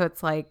 And so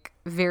it's like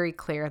very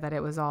clear that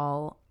it was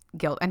all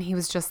guilt. And he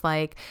was just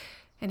like,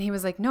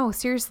 no,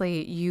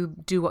 seriously, you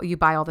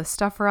buy all this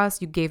stuff for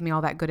us. You gave me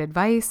all that good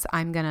advice.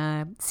 I'm going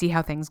to see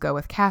how things go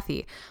with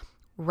Kathy.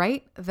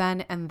 Right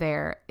then and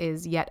there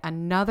is yet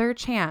another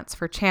chance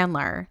for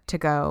Chandler to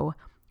go,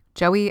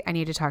 Joey, I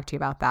need to talk to you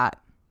about that.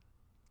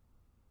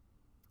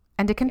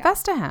 And to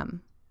confess to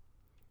him.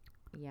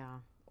 Yeah.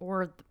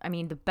 Or, I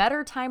mean, the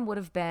better time would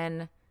have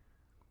been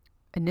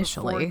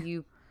initially before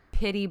you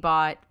pity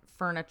bought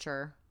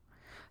furniture.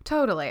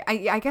 Totally.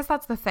 I guess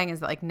that's the thing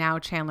is that like now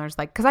Chandler's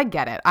like, because I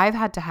get it. I've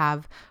had to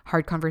have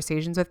hard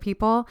conversations with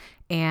people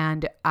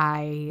and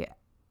I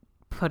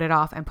put it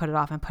off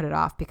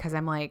because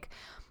I'm like,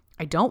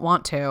 I don't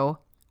want to.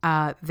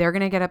 They're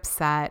going to get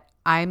upset.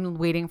 I'm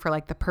waiting for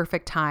like the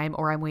perfect time,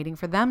 or I'm waiting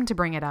for them to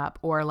bring it up,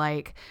 or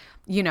like,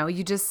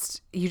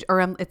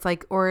 it's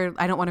like, or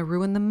I don't want to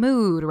ruin the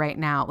mood right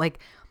now. Like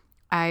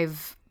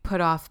I've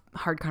put off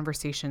hard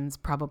conversations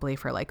probably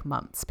for like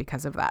months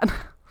because of that.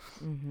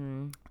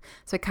 Mm-hmm.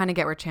 So I kind of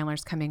get where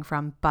Chandler's coming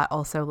from, but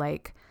also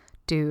like,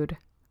 dude,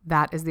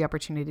 that is the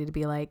opportunity to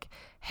be like,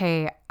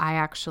 hey, I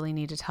actually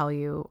need to tell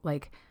you,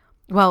 like,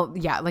 well,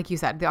 yeah, like you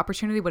said, the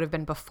opportunity would have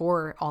been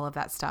before all of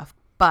that stuff,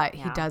 but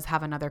he does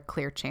have another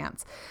clear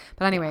chance.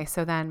 But anyway,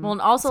 so then, well, and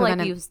also so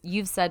like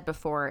you've said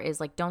before is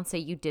like, don't say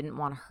you didn't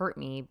want to hurt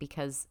me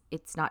because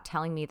it's not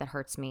telling me that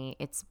hurts me.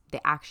 It's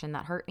the action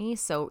that hurt me.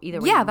 So either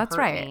way, that's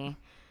right. Me,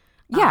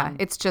 yeah,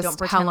 it's just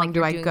how long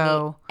do I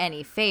go?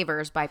 Any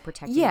favors by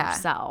protecting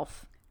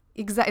yourself.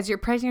 Exactly. You're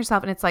protecting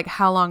yourself, and it's like,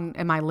 how long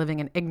am I living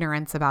in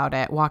ignorance about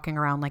it, walking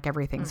around like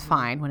everything's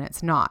fine when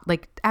it's not?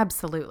 Like,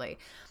 absolutely.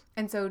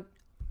 And so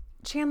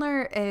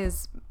Chandler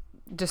is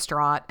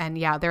distraught, and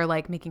they're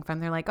like making fun.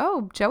 They're like,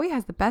 oh, Joey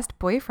has the best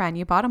boyfriend.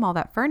 You bought him all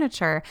that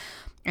furniture.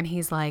 And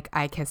he's like,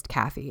 I kissed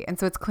Kathy. And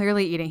so it's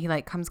clearly eating. He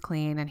like comes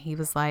clean, and he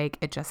was like,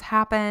 it just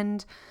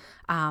happened.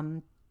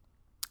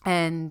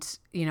 And,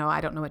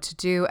 I don't know what to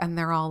do. And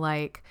they're all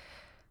like,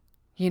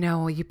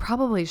 you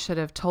probably should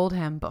have told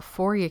him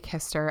before you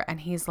kissed her. And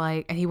he's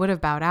like, and he would have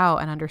bowed out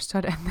and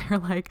understood. And they're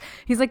like,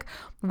 he's like,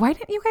 why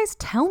didn't you guys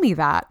tell me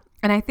that?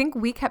 And I think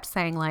we kept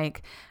saying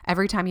like,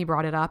 every time he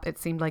brought it up, it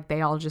seemed like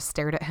they all just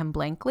stared at him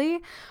blankly.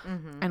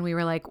 Mm-hmm. And we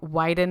were like,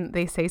 why didn't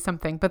they say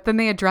something? But then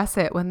they address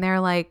it when they're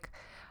like,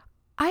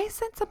 I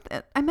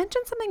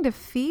mentioned something to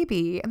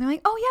Phoebe, and they're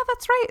like, oh yeah,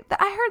 that's right.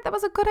 I heard that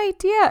was a good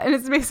idea. And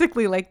it's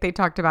basically like they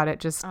talked about it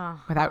just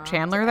without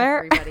Chandler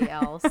there. Everybody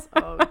else.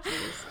 Oh,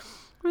 jeez.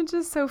 Which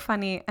is so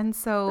funny. And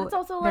so it's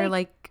also they're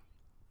like,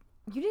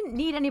 you didn't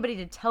need anybody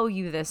to tell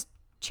you this,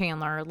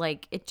 Chandler.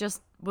 Like, it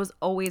just was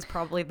always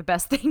probably the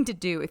best thing to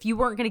do if you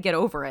weren't going to get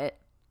over it.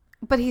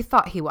 But he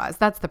thought he was.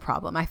 That's the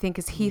problem, I think,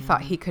 is he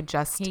thought he could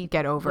just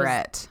get over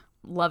it.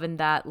 Loving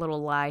that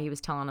little lie he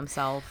was telling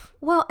himself.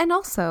 Well, and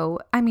also,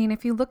 I mean,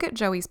 if you look at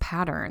Joey's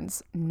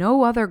patterns,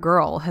 no other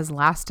girl has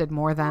lasted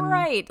more than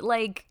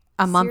like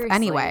a month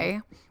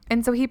anyway.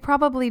 And so he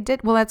probably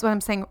did. Well, that's what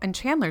I'm saying. In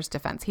Chandler's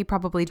defense, he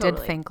probably did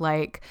think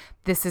like,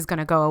 this is going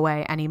to go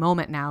away any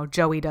moment now.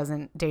 Joey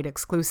doesn't date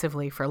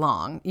exclusively for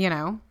long,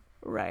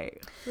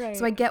 Right.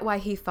 So I get why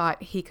he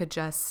thought he could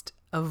just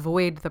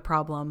avoid the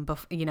problem,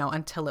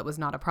 until it was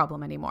not a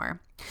problem anymore.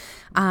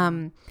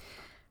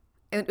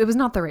 It was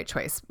not the right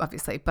choice,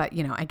 obviously, but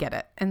I get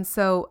it. And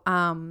so,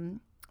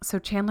 so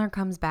Chandler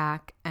comes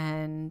back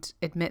and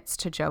admits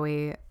to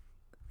Joey,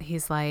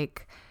 he's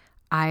like,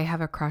 I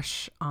have a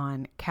crush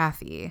on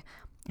Kathy.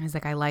 And he's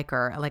like, I like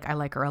her. I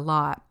like her a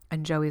lot.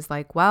 And Joey's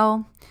like,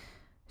 well,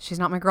 she's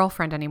not my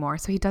girlfriend anymore.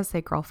 So he does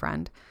say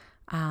girlfriend.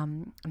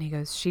 And he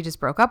goes, she just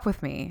broke up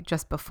with me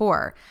just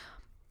before.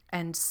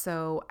 And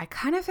so I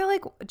kind of feel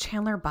like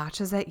Chandler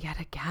botches it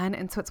yet again.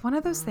 And so it's one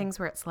of those things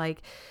where it's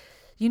like,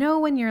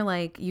 when you're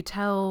like, you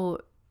tell,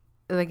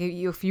 like,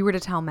 if you were to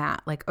tell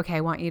Matt, like, okay,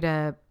 I want you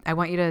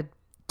to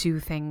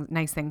do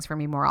nice things for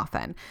me more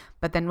often.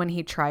 But then when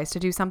he tries to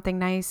do something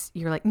nice,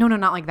 you're like, no,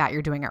 not like that.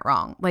 You're doing it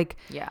wrong. Like,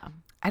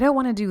 I don't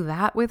want to do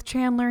that with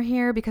Chandler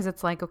here, because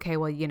it's like, okay,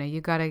 well,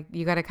 you gotta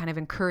kind of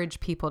encourage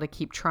people to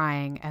keep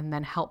trying and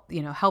then help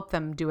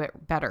them do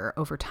it better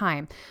over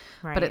time.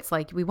 Right. But it's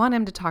like, we want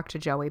him to talk to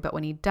Joey, but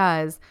when he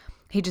does,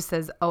 he just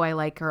says, oh, I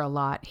like her a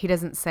lot. He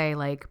doesn't say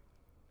like,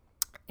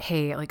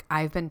 hey, like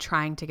I've been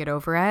trying to get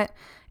over it.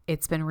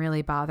 It's been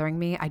really bothering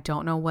me. I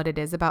don't know what it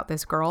is about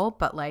this girl,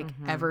 but like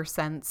ever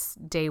since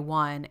day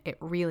one, it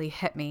really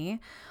hit me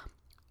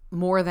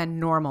more than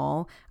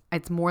normal.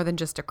 It's more than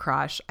just a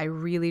crush. I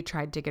really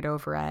tried to get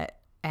over it.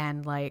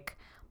 And like,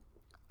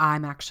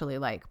 I'm actually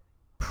like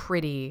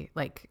pretty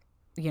like,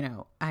 you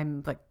know,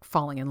 I'm like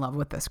falling in love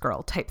with this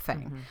girl type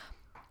thing.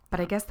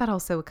 But I guess that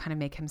also would kind of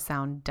make him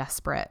sound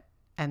desperate.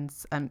 And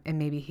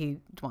maybe he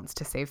wants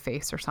to save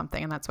face or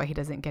something. And that's why he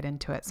doesn't get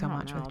into it so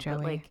much with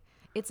Joey. Like,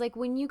 it's like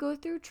when you go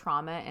through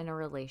trauma in a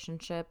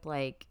relationship,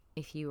 like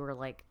if you were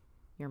like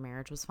your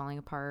marriage was falling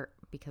apart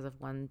because of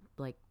one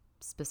like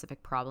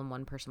specific problem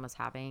one person was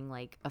having,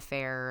 like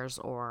affairs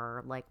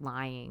or like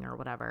lying or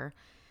whatever,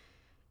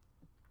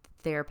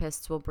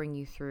 therapists will bring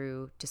you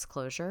through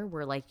disclosure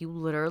where like you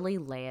literally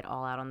lay it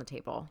all out on the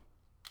table.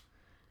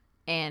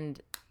 And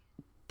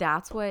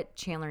that's what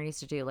Chandler needs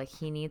to do. Like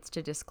he needs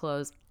to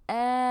disclose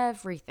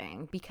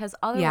everything, because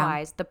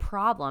otherwise the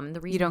problem,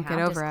 the reason you don't get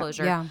over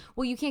disclosure,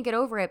 well, you can't get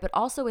over it, but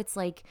also it's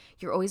like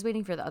you're always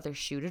waiting for the other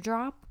shoe to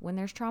drop when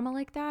there's trauma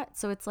like that.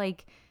 So it's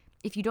like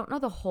if you don't know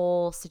the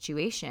whole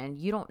situation,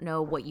 you don't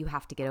know what you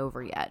have to get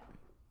over yet,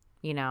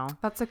 you know?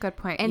 That's a good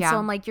point. And so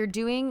I'm like, you're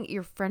doing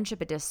your friendship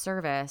a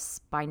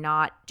disservice by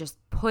not just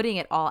putting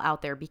it all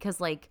out there,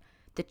 because like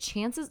the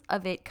chances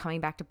of it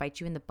coming back to bite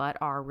you in the butt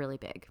are really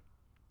big.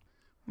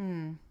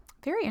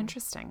 Very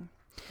interesting.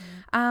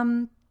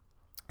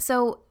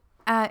 So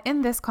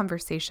in this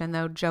conversation,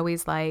 though,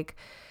 Joey's like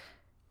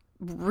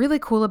really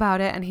cool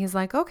about it. And he's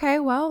like, okay,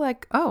 well,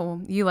 like,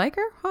 oh, you like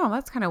her? Oh,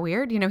 that's kind of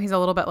weird. You know, he's a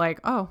little bit like,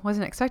 oh,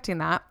 wasn't expecting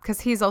that.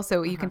 Because he's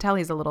also, you can tell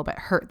he's a little bit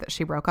hurt that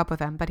she broke up with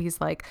him. But he's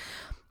like,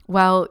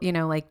 well, you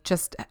know, like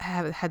just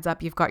have a heads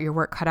up, you've got your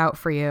work cut out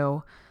for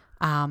you.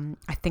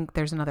 I think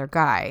there's another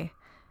guy.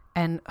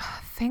 And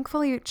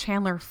thankfully,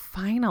 Chandler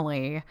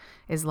finally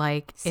is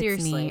like,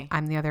 it's me.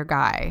 I'm the other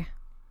guy.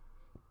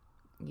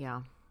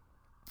 Yeah.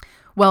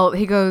 Well,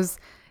 he goes,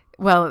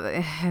 well,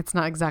 it's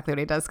not exactly what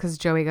he does, because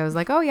Joey goes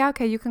like, oh, yeah,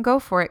 okay, you can go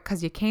for it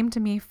because you came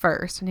to me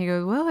first. And he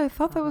goes, well, I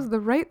thought that was the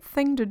right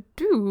thing to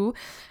do.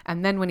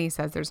 And then when he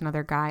says there's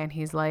another guy and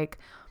he's like,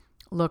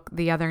 look,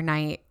 the other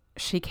night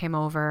she came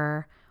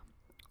over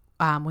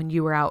when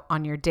you were out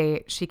on your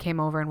date. She came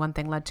over and one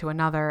thing led to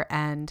another.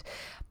 And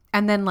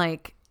then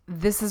like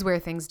this is where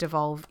things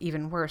devolve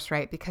even worse,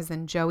 right? Because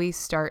then Joey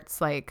starts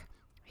like,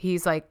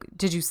 he's like,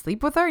 did you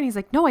sleep with her? And he's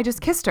like, no, I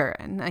just kissed her.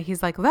 And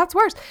he's like, well, that's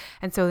worse.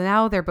 And so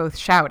now they're both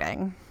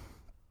shouting.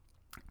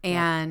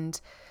 And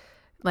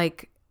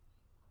like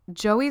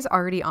Joey's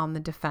already on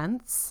the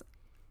defense.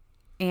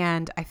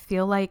 And I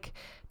feel like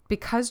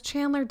because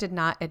Chandler did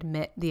not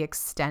admit the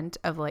extent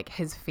of like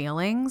his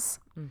feelings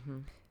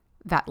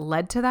that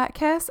led to that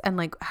kiss, and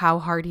like how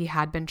hard he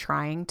had been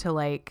trying to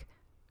like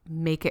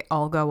make it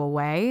all go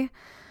away.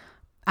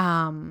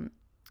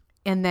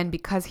 And then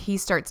because he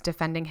starts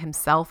defending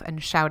himself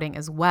and shouting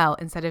as well,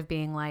 instead of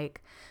being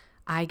like,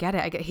 I get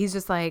it. He's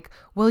just like,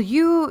 well,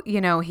 you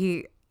know,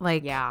 he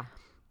like,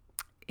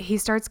 he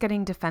starts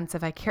getting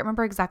defensive. I can't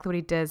remember exactly what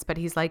he does, but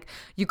he's like,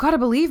 you got to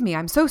believe me.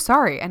 I'm so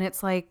sorry. And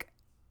it's like,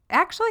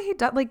 actually he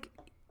does like,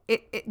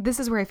 this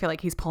is where I feel like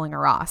he's pulling a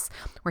Ross,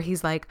 where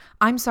he's like,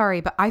 I'm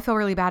sorry, but I feel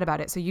really bad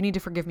about it. So you need to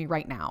forgive me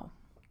right now.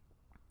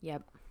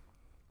 Yep.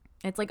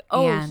 It's like,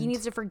 oh, he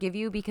needs to forgive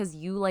you because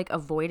you like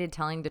avoided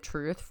telling the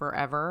truth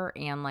forever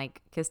and like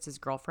kissed his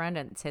girlfriend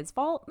and it's his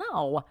fault?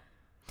 No.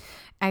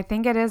 I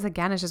think it is.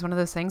 Again, it's just one of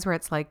those things where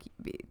it's like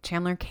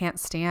Chandler can't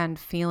stand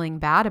feeling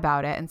bad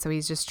about it. And so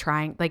he's just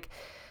trying, like,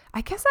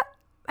 I guess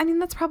I mean,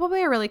 that's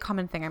probably a really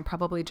common thing. I'm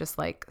probably just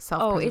like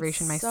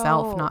self-preservation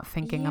myself, not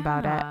thinking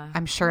about it.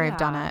 I'm sure I've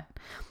done it,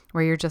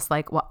 where you're just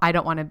like, well, I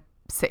don't want to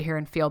sit here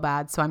and feel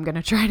bad, so I'm going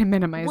to try to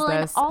minimize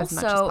this also, as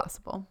much as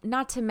possible.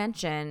 Not to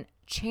mention,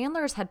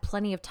 Chandler's had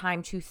plenty of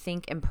time to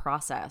think and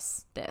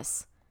process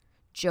this.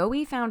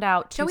 Joey found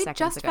out 2 seconds ago. Joey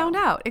just found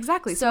out.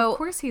 Exactly. So of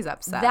course he's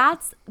upset.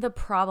 That's the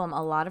problem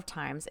a lot of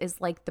times,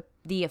 is like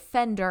the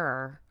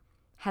offender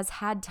has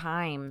had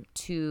time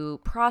to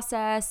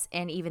process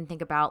and even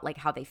think about like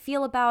how they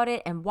feel about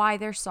it and why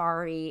they're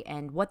sorry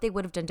and what they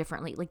would have done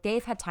differently. Like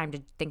they've had time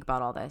to think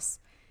about all this.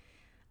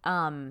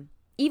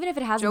 Even if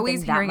it hasn't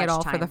Joey's been that hearing much it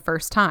all time. for the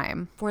first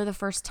time. For the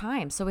first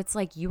time. So it's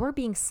like you are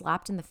being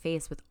slapped in the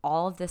face with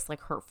all of this like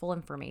hurtful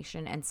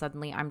information, and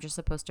suddenly I'm just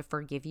supposed to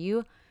forgive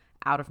you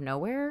out of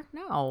nowhere?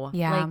 No.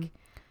 Yeah. Like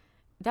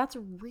that's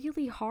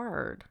really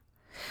hard.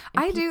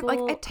 And I do, like,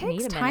 it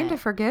takes time to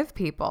forgive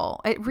people.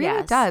 It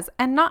really does.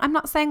 And I'm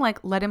not saying like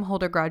let him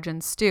hold a grudge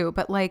and stew,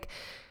 but like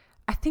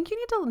I think you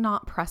need to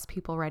not press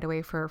people right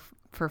away for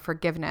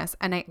forgiveness.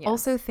 And I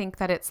also think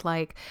that it's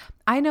like,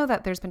 I know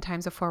that there's been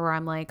times before where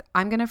I'm like,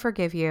 I'm going to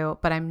forgive you,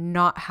 but I'm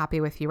not happy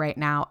with you right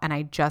now. And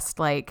I just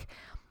like,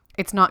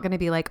 it's not going to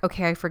be like,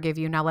 okay, I forgive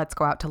you. Now let's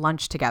go out to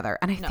lunch together.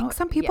 And I think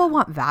some people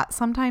want that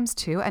sometimes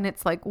too. And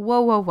it's like,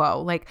 whoa.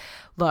 Like,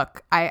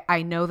 look,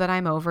 I know that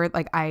I'm over it.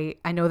 Like, I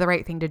know the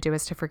right thing to do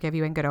is to forgive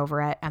you and get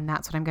over it. And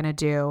that's what I'm going to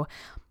do.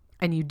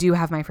 And you do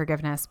have my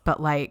forgiveness,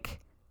 but like,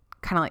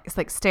 kind of like, it's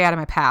like stay out of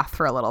my path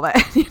for a little bit.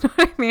 You know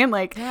what I mean?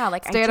 Like, yeah,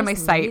 like stay out of my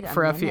sight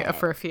for a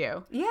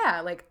few.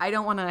 Yeah. Like I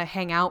don't want to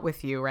hang out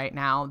with you right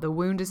now. The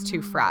wound is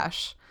too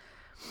fresh.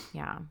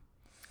 Yeah.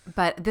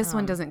 But this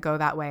one doesn't go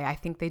that way. I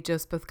think they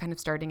just both kind of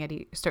shouting at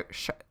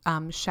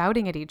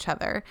each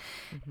other.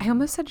 I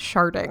almost said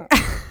sharding.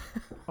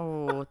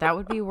 Oh, that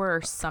would be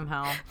worse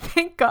somehow.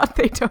 Thank God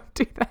they don't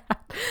do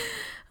that.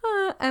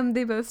 And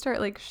they both start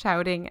like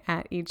shouting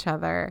at each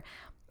other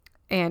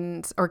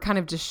or kind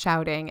of just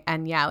shouting.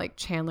 And yeah, like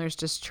Chandler's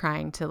just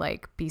trying to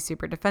like be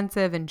super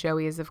defensive. And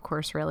Joey is of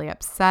course really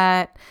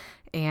upset,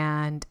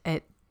 and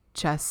it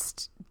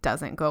just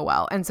doesn't go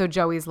well. And so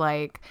Joey's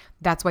like,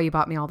 that's why you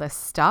bought me all this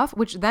stuff,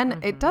 which then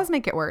it does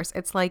make it worse.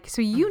 It's like,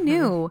 so you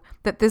knew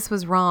that this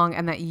was wrong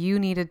and that you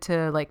needed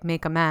to like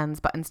make amends,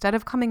 but instead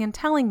of coming and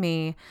telling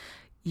me,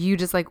 you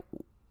just like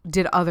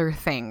did other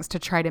things to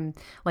try to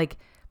like,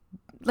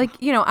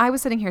 you know, I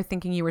was sitting here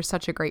thinking you were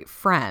such a great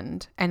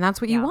friend and that's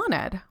what you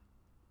wanted.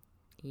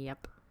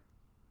 Yep.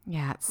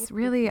 Yeah. It's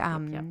really,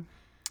 yep.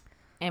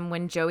 And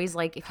when Joey's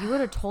like, if you would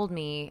have told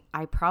me,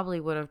 I probably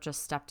would have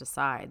just stepped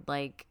aside.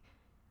 Like,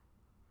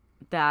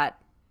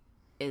 that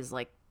is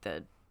like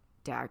the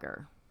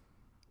dagger.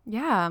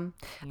 Yeah.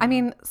 I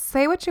mean,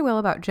 say what you will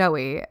about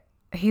Joey.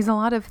 He's a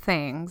lot of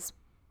things,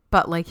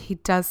 but like he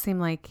does seem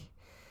like,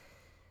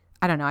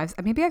 I don't know.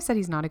 Maybe I've said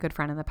he's not a good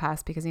friend in the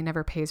past because he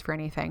never pays for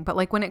anything. But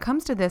like when it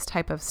comes to this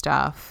type of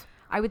stuff,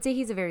 I would say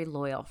he's a very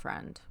loyal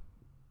friend.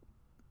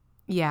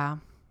 Yeah.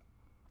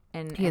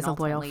 And he is a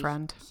loyal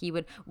friend. He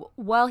would,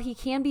 well, he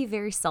can be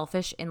very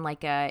selfish in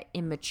like a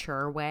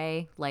immature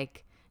way,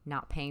 like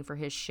not paying for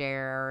his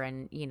share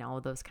and, you know,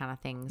 those kind of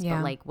things. Yeah.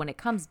 But like when it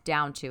comes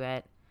down to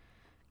it,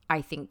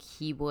 I think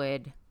he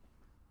would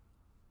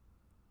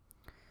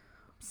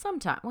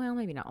sometimes, well,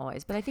 maybe not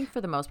always, but I think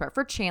for the most part,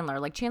 for Chandler,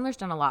 like Chandler's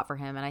done a lot for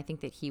him. And I think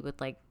that he would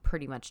like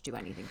pretty much do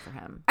anything for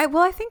him. I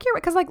think you're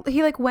right. Cause like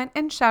he like went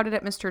and shouted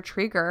at Mr.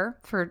 Trigger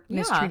for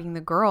mistreating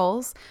the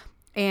girls.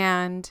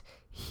 And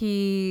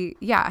he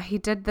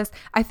did this.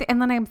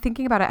 And then I'm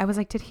thinking about it. I was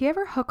like, did he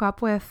ever hook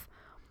up with,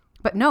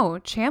 but no,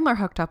 Chandler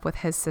hooked up with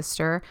his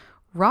sister.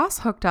 Ross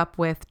hooked up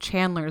with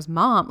Chandler's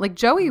mom. Like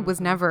Joey was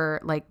never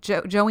like,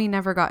 Joey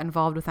never got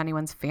involved with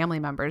anyone's family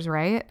members.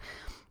 Right.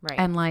 Right.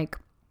 And like,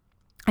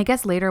 I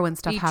guess later when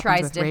stuff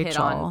happens with Rachel. He tries to hit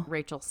on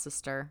Rachel's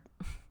sister.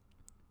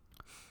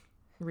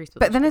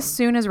 But then as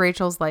soon as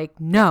Rachel's like,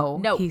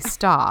 no, he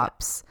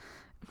stops.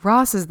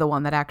 Ross is the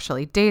one that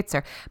actually dates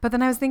her. But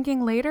then I was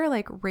thinking later,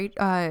 like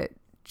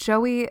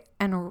Joey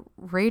and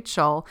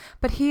Rachel,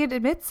 but he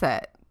admits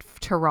it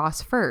to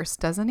Ross first,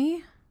 doesn't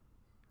he?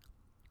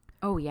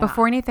 Oh, yeah.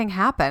 Before anything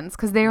happens,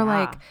 because they're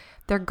like,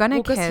 they're going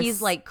to kiss. Because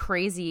he's like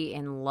crazy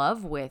in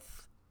love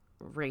with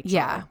Rachel.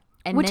 Yeah.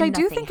 And which I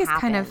do think is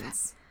kind of,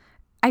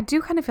 I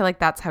do kind of feel like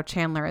that's how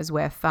Chandler is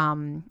with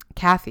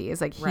Kathy, is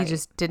like he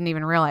just didn't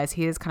even realize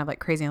he is kind of like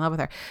crazy in love with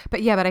her.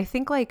 But yeah, but I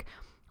think like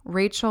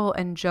Rachel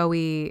and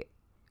Joey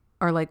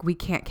are like, we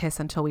can't kiss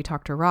until we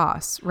talk to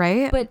Ross,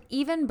 right? But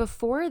even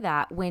before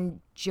that, when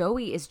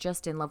Joey is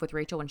just in love with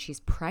Rachel when she's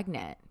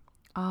pregnant.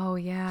 Oh,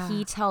 yeah.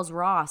 He tells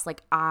Ross,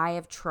 like, I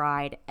have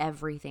tried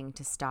everything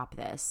to stop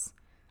this.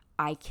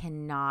 I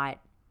can't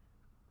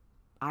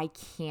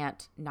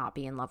not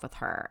be in love with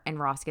her. And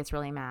Ross gets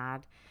really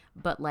mad.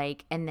 But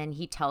like, and then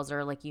he tells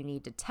her, like, you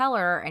need to tell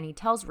her. And he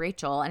tells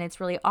Rachel, and it's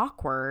really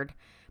awkward.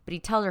 But he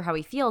tells her how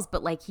he feels.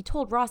 But like, he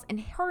told Ross, and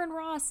her and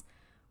Ross,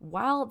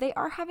 while they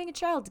are having a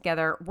child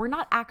together, we're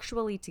not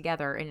actually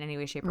together in any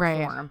way, shape, or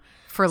form.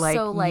 For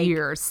like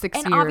years, 6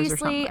 years or something. And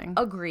obviously,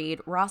 agreed,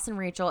 Ross and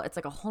Rachel, it's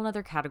like a whole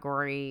other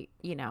category,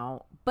 you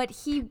know. But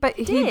he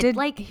did.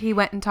 Like, he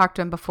went and talked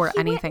to him before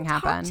anything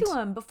happened. Talked to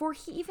him before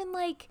he even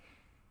like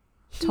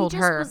told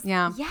her.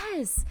 Yeah.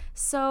 Yes.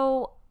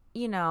 So,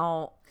 you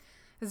know,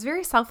 it's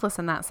very selfless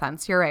in that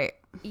sense. You're right.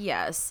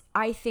 Yes,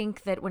 I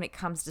think that when it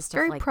comes to stuff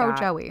very like pro that,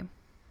 Joey.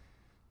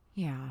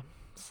 Yeah.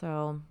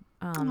 So.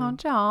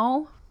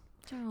 Joe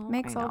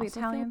makes all the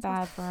Italians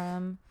bad for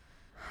him.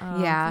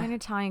 Fine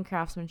Italian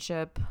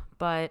craftsmanship,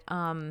 but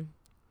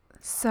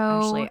so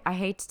actually, I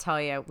hate to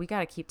tell you, we got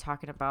to keep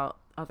talking about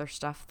other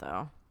stuff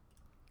though.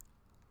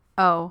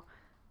 Oh,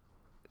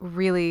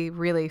 really,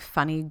 really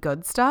funny,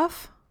 good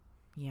stuff.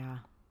 Yeah.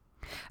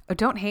 Oh,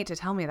 don't hate to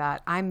tell me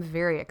that. I'm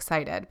very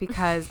excited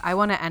because I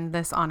want to end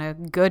this on a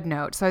good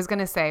note. So I was going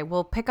to say,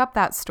 we'll pick up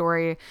that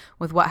story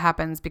with what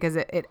happens because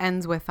it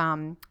ends with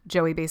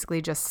Joey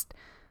basically just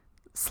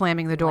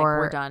slamming the door. Like,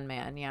 we're done,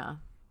 man. Yeah.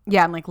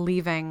 Yeah, and like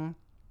leaving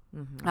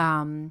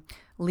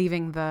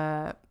leaving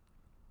the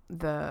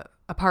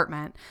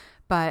apartment.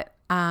 But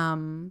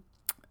the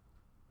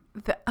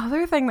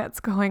other thing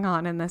that's going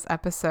on in this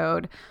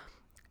episode,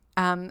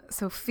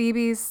 so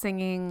Phoebe's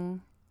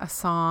singing a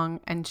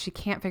song and she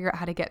can't figure out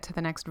how to get to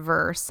the next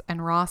verse,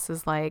 and Ross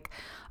is like,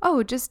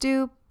 oh, just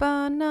do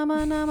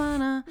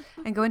ba-na-ma-na-ma-na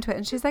and go into it,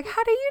 and she's like,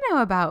 how do you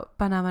know about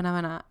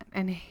ba-na-ma-na-ma-na?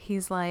 And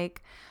he's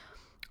like,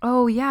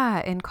 oh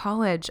yeah, in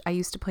college I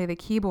used to play the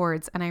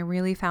keyboards and I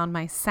really found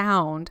my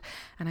sound.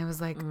 And I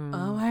was like,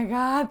 oh my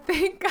God,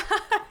 thank God.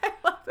 I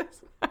love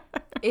this.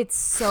 It's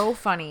so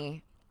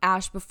funny.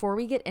 Ash, before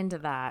we get into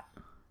that,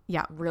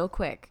 yeah, real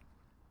quick,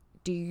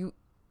 you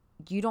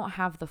don't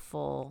have the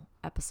full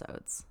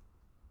episodes.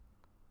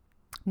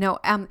 No,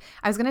 I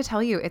was going to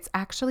tell you, it's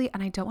actually,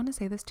 and I don't want to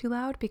say this too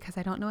loud because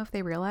I don't know if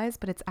they realize,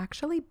 but it's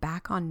actually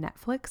back on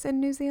Netflix in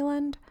New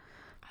Zealand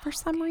for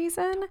some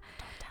reason. Don't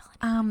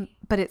tell anybody.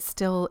 But it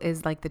still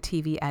is like the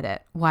TV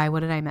edit. Why? What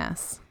did I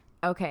miss?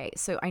 Okay,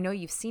 so I know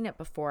you've seen it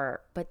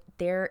before, but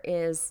there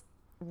is,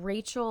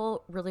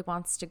 Rachel really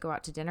wants to go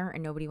out to dinner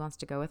and nobody wants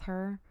to go with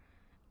her.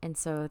 And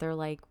so they're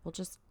like, well,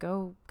 just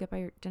go get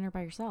dinner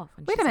by yourself.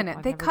 And wait a minute.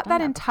 Like, they cut that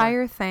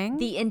entire thing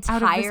the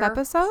entire out of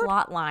this episode?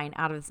 Plot line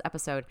out of this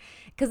episode.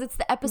 Because it's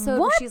the episode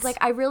where she's like,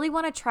 I really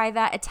want to try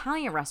that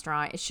Italian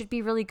restaurant. It should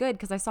be really good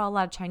because I saw a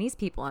lot of Chinese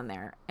people in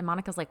there. And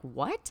Monica's like,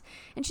 what?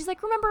 And she's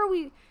like,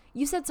 remember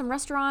you said some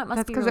restaurant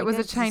must be really good. That's because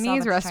it was a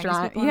Chinese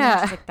restaurant.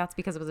 Yeah. She's like, that's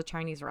because it was a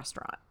Chinese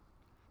restaurant.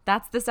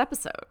 That's this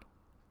episode.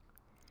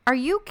 Are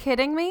you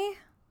kidding me?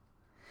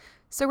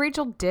 So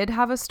Rachel did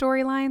have a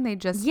storyline. They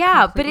just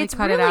but it's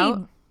cut really, it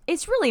out.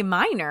 It's really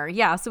minor.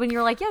 Yeah. So when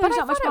you're like, there's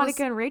not much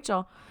Monica and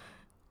Rachel.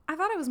 I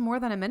thought it was more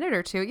than a minute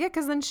or two. Yeah,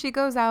 because then she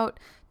goes out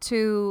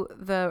to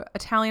the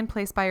Italian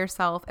place by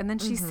herself, and then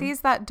she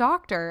sees that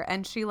doctor,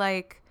 and she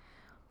like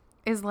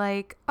is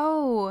like,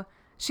 oh,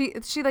 she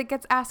like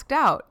gets asked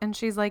out, and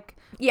she's like,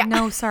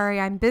 no, sorry,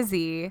 I'm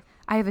busy.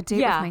 I have a date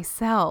with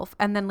myself.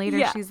 And then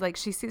later she's like,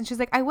 she's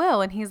like, I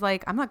will, and he's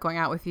like, I'm not going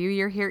out with you.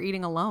 You're here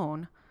eating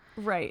alone.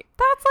 Right.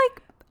 That's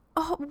like,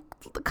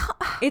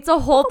 it's a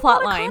whole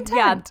plot line.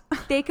 Yeah.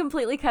 They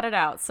completely cut it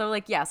out. So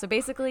like, so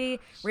basically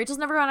Rachel's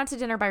never gone out to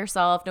dinner by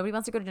herself. Nobody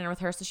wants to go to dinner with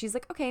her. So she's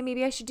like, okay,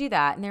 maybe I should do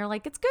that. And they're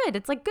like, it's good.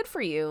 It's like good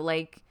for you.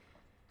 Like,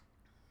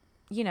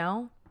 you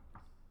know,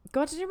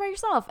 go out to dinner by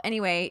yourself.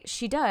 Anyway,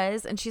 she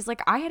does. And she's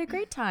like, I had a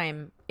great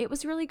time. It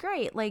was really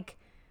great. Like,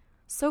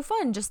 so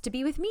fun just to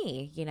be with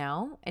me, you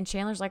know? And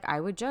Chandler's like, I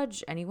would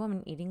judge any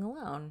woman eating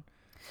alone.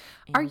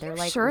 And are you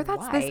like, sure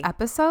that's this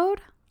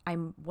episode?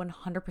 I'm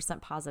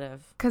 100%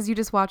 positive. Because you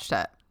just watched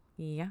it.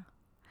 Yeah.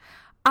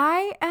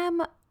 I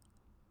am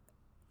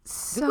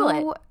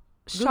so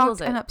shocked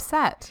and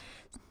upset.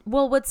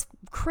 Well, what's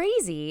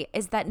crazy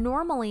is that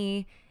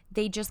normally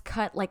they just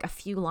cut like a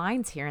few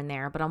lines here and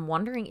there, but I'm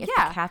wondering if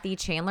the Kathy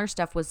Chandler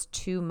stuff was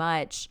too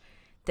much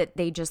that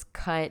they just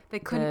cut. They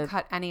couldn't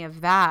cut any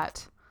of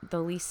that. The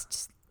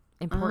least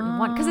important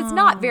one. Because it's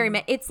not very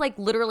many. It's like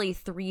literally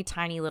 3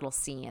 tiny little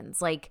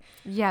scenes. Like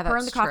her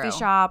in the coffee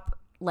shop,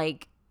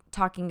 like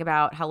talking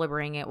about how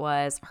liberating it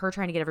was, her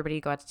trying to get everybody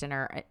to go out to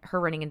dinner, her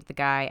running into the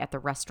guy at the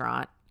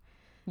restaurant.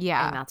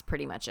 Yeah. And that's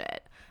pretty much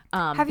it.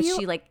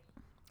 She like,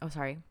 oh,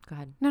 sorry. Go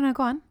ahead. No,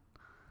 go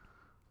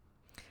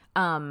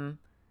on.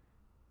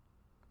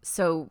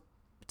 So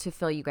to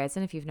fill you guys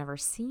in, if you've never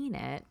seen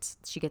it,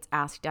 she gets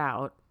asked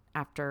out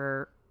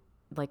after,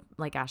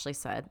 like Ashley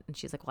said, and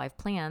she's like, well, I have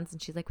plans.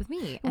 And she's like, with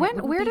me. And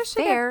where does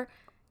she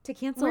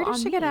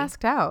get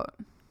asked out?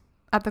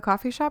 At the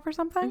coffee shop or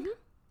something? Mm-hmm.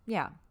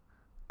 Yeah.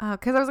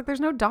 Because I was like,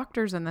 there's no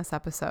doctors in this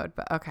episode,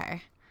 but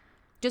okay.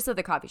 Just at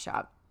the coffee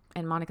shop.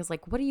 And Monica's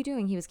like, what are you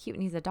doing? He was cute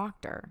and he's a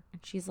doctor.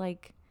 And she's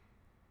like,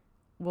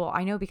 well,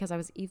 I know because I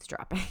was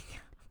eavesdropping.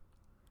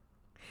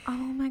 Oh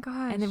my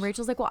gosh. And then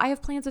Rachel's like, well, I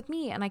have plans with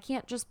me and I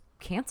can't just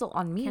cancel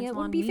on me. It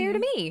wouldn't be fair to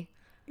me.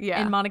 Yeah.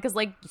 And Monica's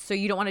like, so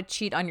you don't want to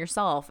cheat on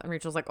yourself? And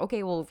Rachel's like,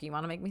 okay, well, if you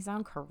want to make me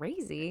sound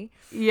crazy.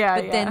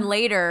 Yeah. But then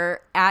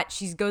later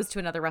she goes to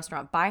another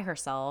restaurant by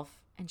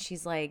herself and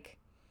she's like,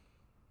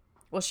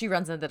 well, she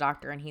runs into the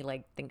doctor and he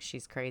like thinks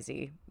she's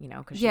crazy, you know,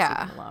 because she's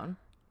sleeping alone.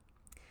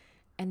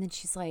 And then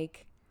she's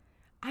like,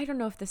 I don't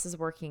know if this is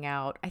working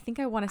out. I think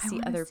I want to see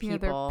other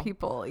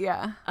people.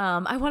 Yeah.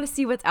 I want to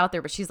see what's out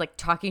there. But she's like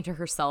talking to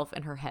herself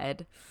in her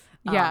head.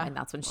 Yeah. And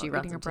that's when she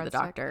runs into the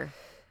doctor.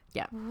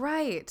 Yeah.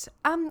 Right.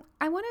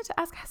 I wanted to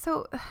ask.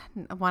 So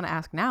I want to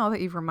ask now that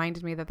you've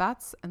reminded me that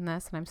that's in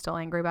this and I'm still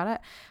angry about it.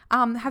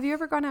 Have you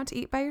ever gone out to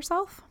eat by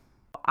yourself?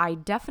 I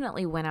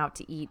definitely went out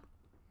to eat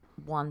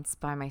once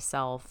by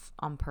myself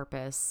on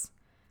purpose.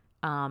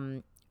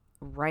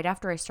 Right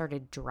after I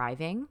started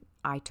driving,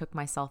 I took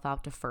myself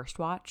out to First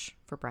Watch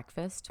for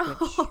breakfast, which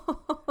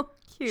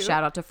cute.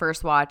 Shout out to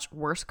First Watch,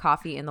 worst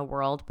coffee in the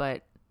world,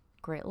 but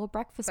great little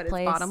breakfast place.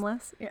 But it's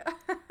bottomless.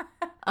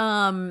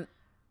 Yeah.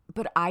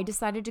 But I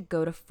decided to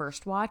go to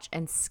First Watch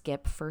and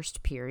skip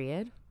first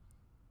period.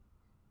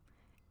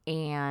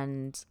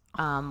 And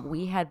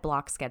we had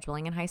block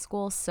scheduling in high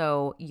school,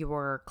 so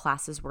your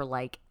classes were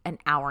like an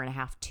hour and a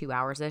half, 2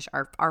 hours-ish.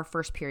 Our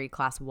first period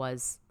class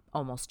was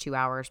almost 2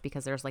 hours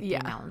because there's like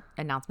the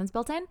announcements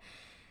built in.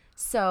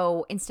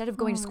 So instead of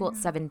going to school at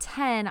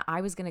 7:10,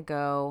 I was going to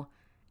go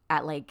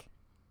at like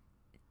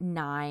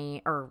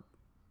 9 or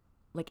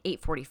like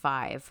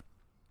 8:45.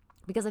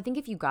 Because I think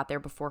if you got there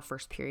before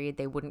first period,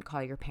 they wouldn't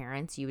call your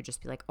parents. You would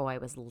just be like, oh, I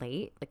was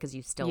late, because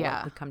you still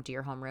would come to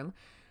your homeroom.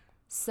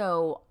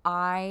 So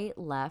I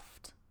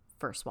left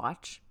First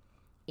Watch,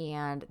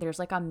 and there's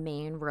like a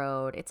main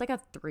road. It's like a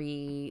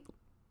 3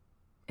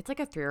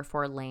 or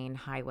 4 lane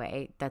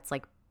highway that's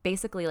like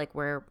basically like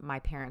where my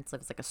parents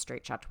live. It's like a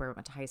straight shot to where we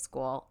went to high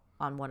school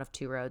on one of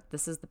 2 roads.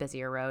 This is the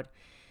busier road.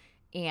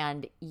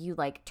 and you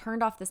like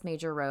turned off this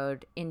major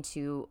road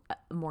into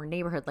a more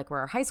neighborhood, like where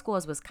our high school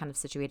was kind of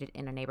situated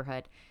in a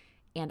neighborhood.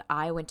 And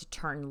I went to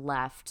turn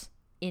left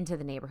into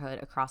the neighborhood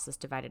across this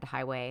divided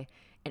highway,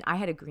 and I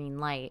had a green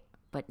light,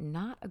 but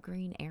not a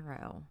green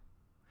arrow.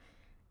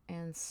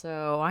 And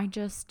so I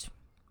just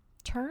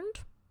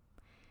turned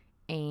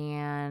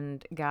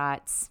and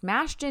got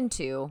smashed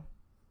into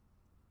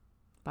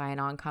by an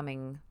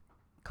oncoming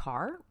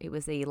car. It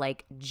was a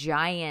like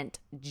giant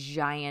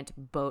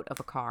boat of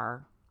a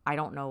car. I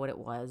don't know what it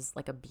was,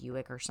 like a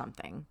Buick or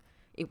something.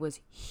 It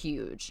was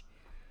huge.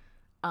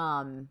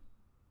 And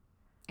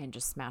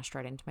just smashed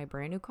right into my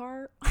brand new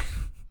car.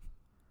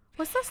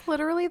 Was this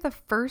literally the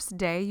first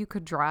day you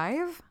could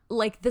drive?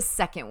 Like the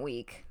second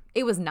week.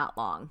 It was not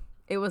long.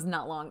 It was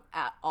not long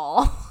at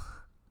all.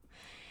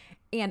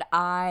 And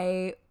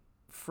I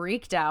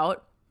freaked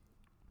out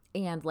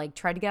and like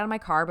tried to get out of my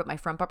car, but my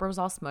front bumper was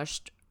all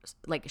smushed,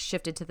 like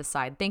shifted to the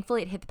side.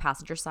 Thankfully, it hit the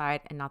passenger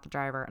side and not the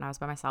driver, and I was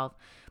by myself.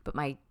 But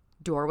my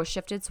door was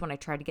shifted, so when I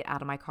tried to get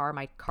out of my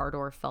car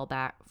door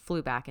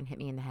flew back and hit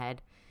me in the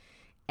head.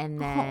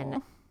 And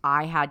then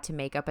I had to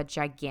make up a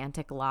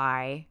gigantic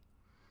lie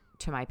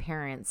to my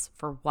parents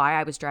for why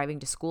I was driving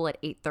to school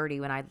at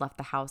 8:30 when I'd left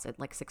the house at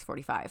like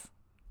 6:45.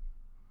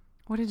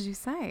 What did you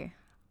say?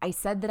 I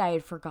said that I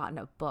had forgotten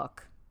a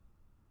book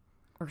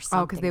or something.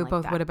 Oh, because they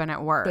both would have been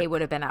at work. They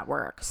would have been at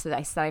work. So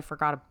I said I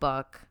forgot a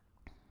book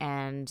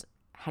and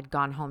had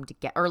gone home to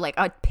get, or like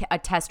a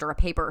test or a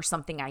paper or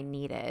something I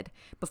needed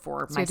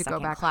before my second go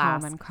back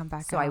class. Home and come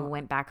back so out. I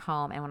went back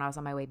home, and when I was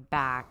on my way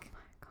back,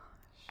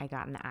 I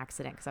got in an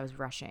accident because I was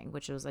rushing,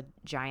 which was a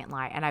giant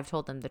lie. And I've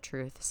told them the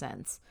truth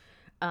since.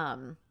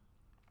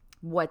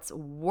 What's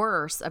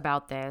worse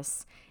about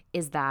this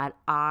is that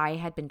I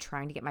had been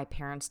trying to get my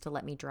parents to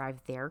let me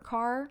drive their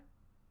car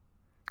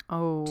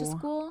to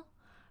school,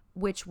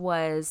 which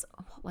was,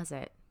 what was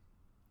it?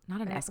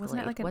 Not an Escalade.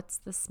 Wasn't it like what's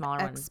the smaller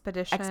one?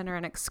 Expedition or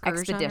an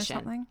excursion or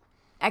something?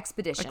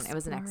 Expedition. It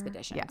was an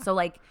Expedition. Yeah. So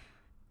like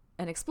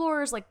an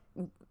Explorer's like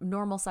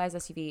normal size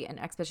SUV, and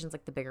Expedition's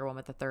like the bigger one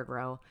with the third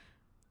row.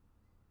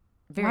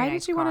 Why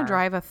did you want to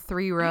drive a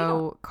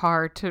 3-row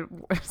car to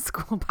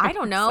school? I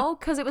don't know,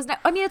 because it was not,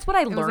 I mean, it's what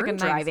I learned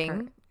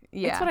driving.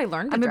 Yeah. It's what I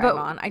learned to drive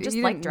on. I just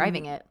like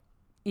driving it.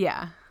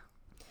 Yeah.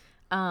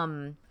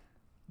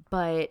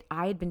 But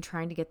I had been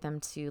trying to get them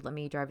to let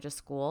me drive to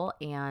school,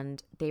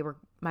 and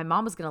my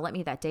mom was going to let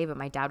me that day, but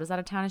my dad was out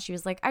of town, and she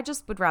was like, I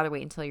just would rather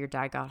wait until your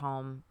dad got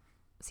home,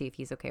 see if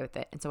he's okay with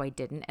it. And so I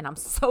didn't. And I'm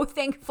so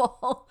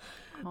thankful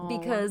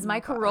because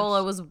my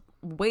Corolla was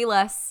way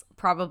less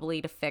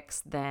probably to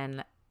fix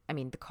than, I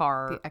mean, the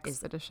car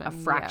is a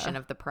fraction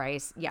of the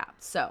price. Yeah.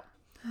 So,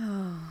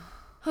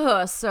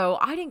 so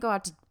I didn't go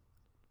out to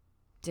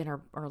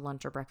dinner or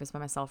lunch or breakfast by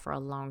myself for a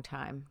long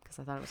time because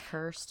I thought it was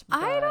cursed.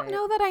 I don't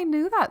know that I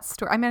knew that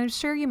story. I mean, I'm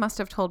sure you must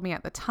have told me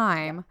at the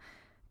time,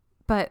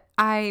 but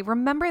I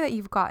remember that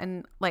you've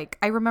gotten, like,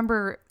 I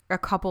remember a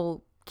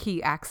couple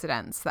key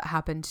accidents that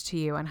happened to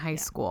you in high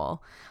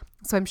school.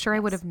 So I'm sure I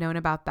would have known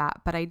about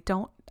that, but I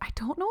don't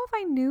know if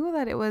I knew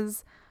that it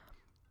was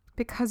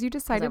because you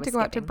decided to go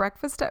out to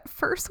breakfast at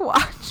First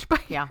Watch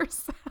by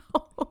yourself.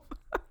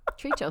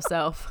 Treat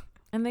yourself.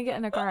 And they get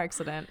in a car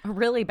accident. A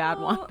really bad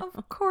one.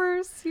 Of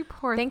course. You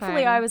poor Thankfully,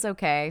 thing. I was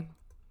okay.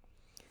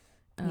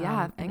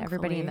 Yeah, and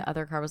everybody in the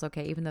other car was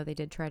okay, even though they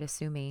did try to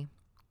sue me.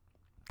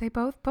 They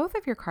both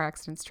of your car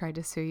accidents tried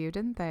to sue you,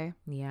 didn't they?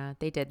 Yeah,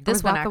 they did.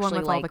 This one actually, the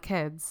one with all the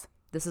kids.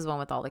 This is one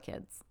with all the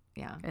kids.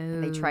 Yeah.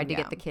 And they tried to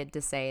get the kid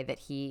to say that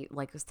he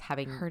like was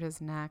having hurt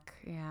his neck.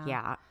 Yeah.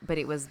 Yeah, but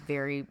it was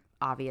very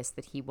obvious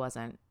that he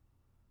wasn't,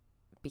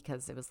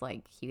 because it was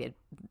like he had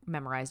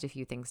memorized a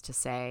few things to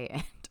say,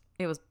 and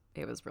it was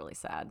really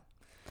sad.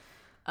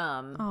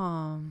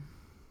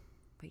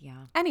 But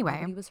yeah.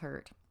 Anyway, he was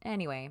hurt.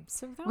 Anyway,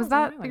 so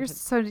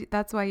so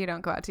that's why you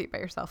don't go out to eat by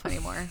yourself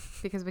anymore,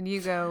 because when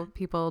you go,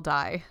 people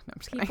die. No, I'm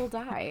just kidding. People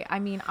die. I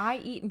mean, I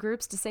eat in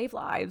groups to save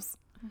lives.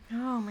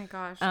 Oh my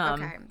gosh.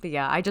 Okay. But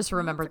yeah, I just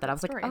remembered that. I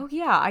was like, oh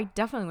yeah, I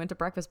definitely went to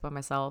breakfast by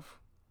myself,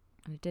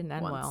 and it didn't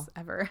end well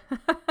ever.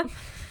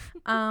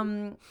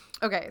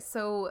 Okay,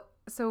 so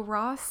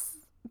Ross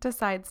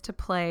decides to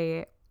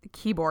play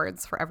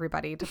keyboards for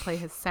everybody to play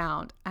his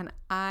sound, and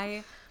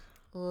I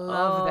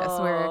love this,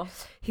 where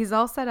he's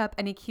all set up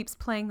and he keeps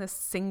playing this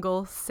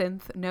single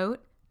synth note,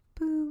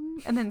 boom,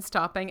 and then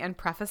stopping and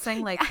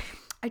prefacing like,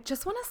 I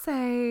just want to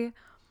say,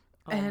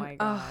 oh my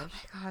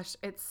gosh,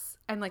 it's,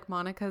 and like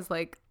Monica's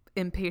like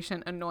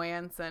impatient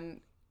annoyance and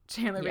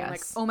Chandler being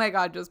like, oh my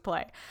god, just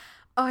play.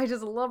 Oh, I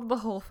just love the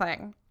whole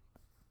thing.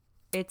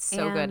 It's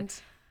so good.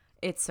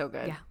 It's so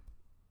good. Yeah.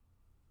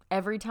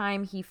 Every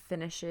time he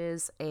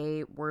finishes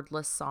a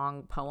wordless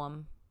song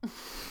poem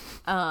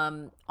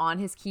on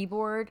his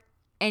keyboard,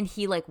 and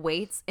he like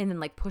waits and then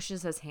like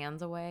pushes his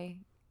hands away.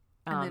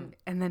 And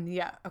then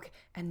yeah, okay.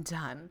 And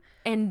done.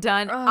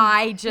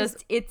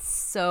 It's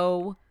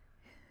so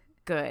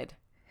good.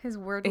 His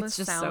wordless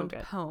sound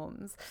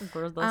poems.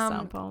 Wordless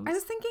sound poems. I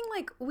was thinking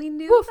like we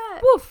knew woof,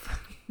 that.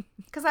 Woof.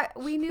 because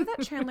we knew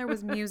that Chandler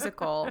was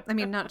musical. I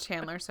mean, not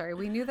Chandler, sorry.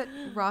 We knew that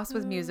Ross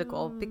was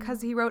musical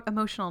because he wrote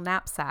Emotional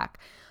Knapsack.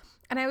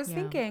 And I was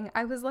thinking,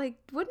 I was like,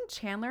 wouldn't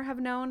Chandler have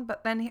known?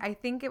 But then I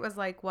think it was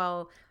like,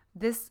 well,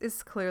 this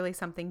is clearly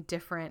something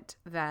different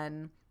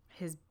than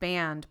his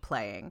band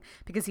playing,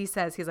 because he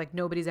says, he's like,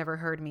 nobody's ever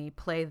heard me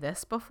play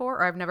this before,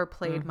 or I've never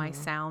played my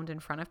sound in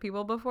front of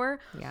people before.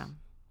 Yeah.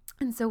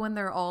 And so when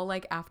they're all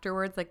like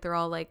afterwards, like they're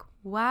all like,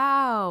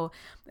 wow,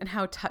 and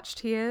how touched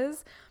he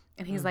is.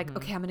 And he's like,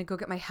 okay, I'm going to go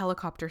get my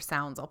helicopter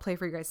sounds. I'll play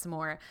for you guys some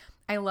more.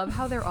 I love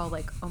how they're all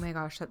like, oh my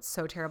gosh, that's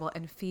so terrible.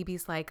 And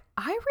Phoebe's like,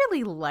 I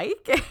really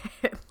like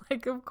it.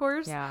 Like, of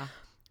course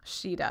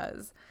she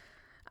does.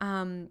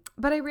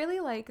 But I really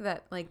like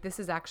that, like, this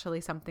is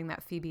actually something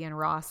that Phoebe and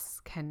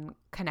Ross can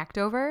connect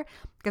over,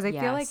 because I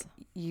feel like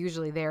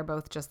usually they're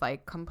both just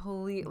like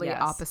completely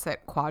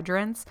opposite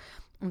quadrants.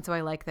 And so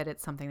I like that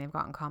it's something they've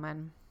got in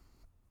common.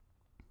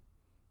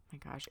 My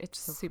gosh, it's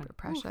so super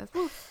fun. precious.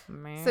 Oof,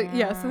 man. So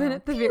so then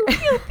at the pew,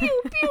 pew,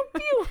 pew, pew,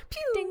 pew,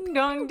 pew, ding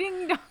dong,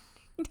 ding dong.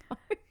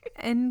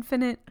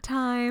 Infinite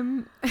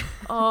time.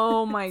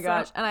 Oh my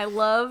gosh. And I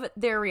love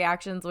their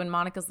reactions when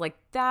Monica's like,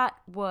 that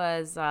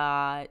was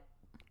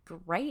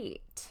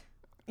great.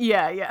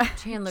 Yeah.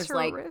 Chandler's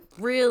like,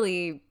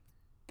 really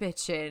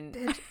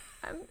bitching.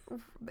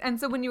 And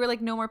so when you were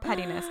like, no more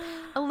pettiness,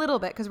 a little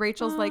bit, because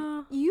Rachel's like,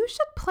 you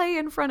should play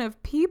in front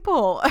of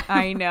people.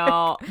 I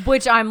know.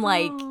 Which I'm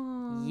like,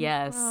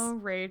 yes. Oh,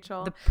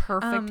 Rachel. The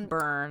perfect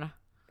burn.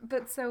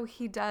 But so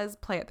he does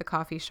play at the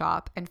coffee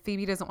shop, and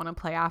Phoebe doesn't want to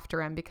play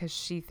after him because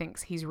she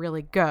thinks he's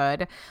really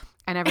good.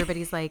 And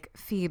everybody's like,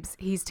 Phoebes,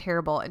 he's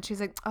terrible. And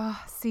she's like,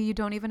 oh, see, you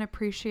don't even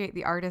appreciate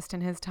the artist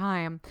in his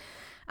time,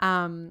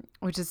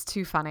 which is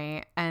too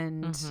funny.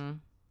 And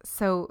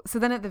so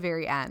then at the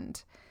very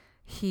end,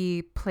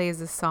 he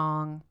plays a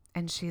song,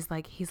 and she's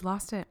like, he's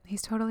lost it.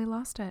 He's totally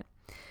lost it.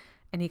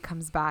 And he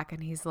comes back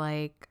and he's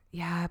like,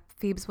 yeah,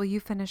 Phoebes, will you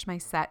finish my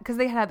set? Because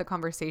they had the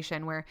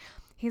conversation where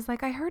he's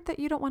like, I heard that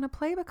you don't want to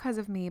play because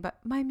of me, but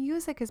my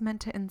music is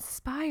meant to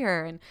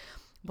inspire, and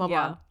blah,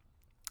 blah.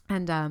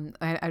 And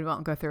I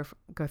won't go through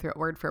it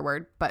word for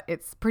word, but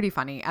it's pretty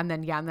funny. And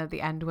then, and then at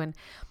the end when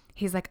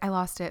he's like, I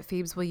lost it.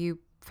 Phoebes, will you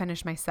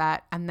finish my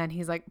set? And then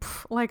he's like,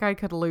 like I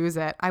could lose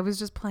it. I was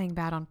just playing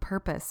bad on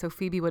purpose so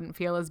Phoebe wouldn't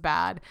feel as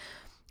bad.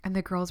 And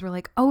the girls were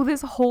like, oh,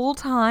 this whole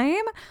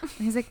time? And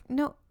he's like,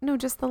 no,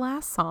 just the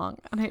last song.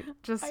 And I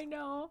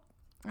know.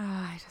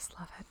 I just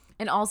love it.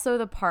 And also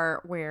the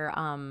part where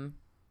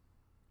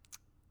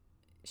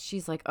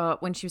she's like, oh,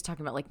 when she was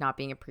talking about like not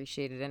being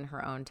appreciated in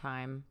her own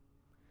time.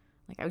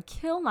 Like, I would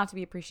kill not to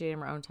be appreciated in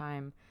my own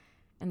time.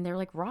 And they're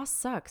like, Ross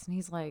sucks. And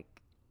she's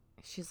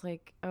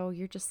like, oh,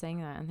 you're just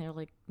saying that. And they're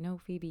like, no,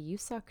 Phoebe, you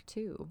suck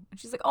too. And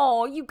she's like,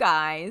 oh, you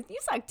guys, you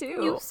suck too.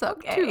 You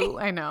suck too.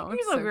 I know.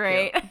 You're so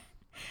great.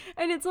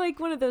 And it's like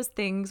one of those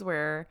things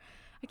where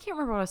I can't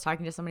remember what I was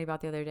talking to somebody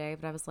about the other day,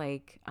 but I was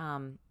like,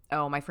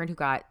 my friend who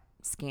got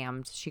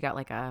scammed, she got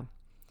like a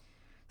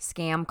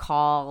scam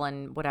call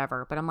and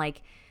whatever. But I'm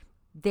like,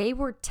 they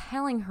were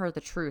telling her the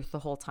truth the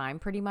whole time,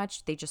 pretty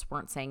much. They just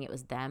weren't saying it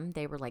was them.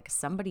 They were like,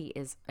 somebody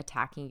is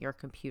attacking your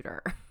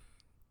computer.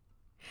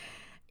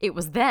 It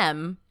was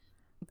them.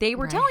 They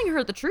were telling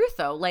her the truth,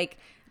 though. Like,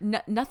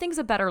 nothing's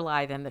a better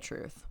lie than the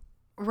truth.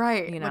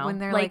 Right. You know, like when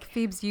they're like,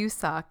 Phoebes, you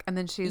suck. And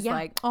then she's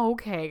like,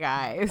 okay,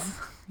 guys.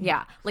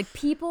 Yeah. Like,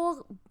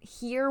 people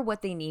hear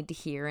what they need to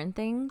hear in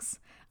things.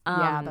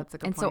 That's a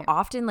good point. And so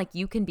often, like,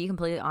 you can be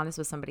completely honest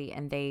with somebody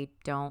and they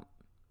don't.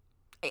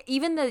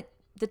 Even the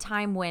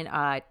time when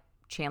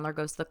Chandler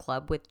goes to the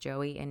club with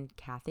Joey and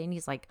Kathy, and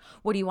he's like,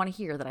 what do you want to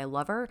hear? That I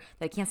love her?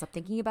 That I can't stop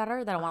thinking about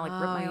her? That I want to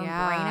like rip my own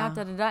brain out?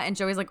 Da, da, da. And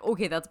Joey's like,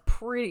 okay, that's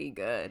pretty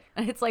good.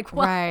 And it's like,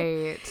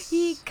 well,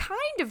 he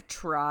kind of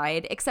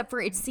tried, except for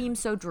it seems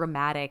so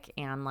dramatic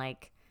and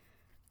like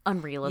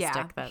unrealistic.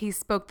 Yeah, that he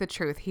spoke the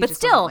truth. He but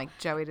just still, like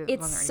Joey didn't.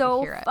 It's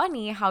so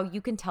funny how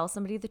you can tell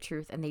somebody the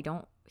truth and they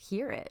don't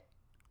hear it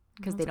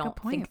because they don't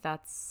think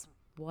that's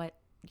what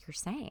you're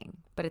saying.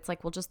 But it's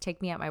like, well, just take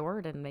me at my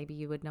word and maybe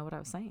you would know what I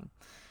was saying.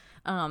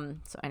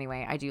 So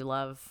anyway, I do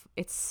love,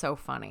 it's so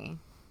funny.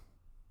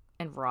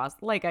 And Ross,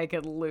 like, I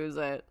could lose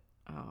it.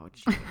 Oh,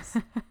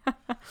 jeez.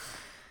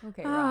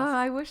 Okay, Ross.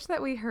 I wish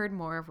that we heard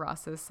more of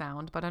Ross's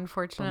sound, but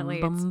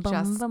unfortunately it's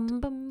just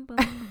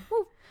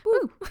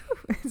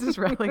it's just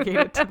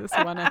relegated to this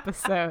one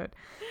episode.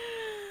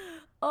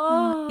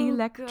 Oh,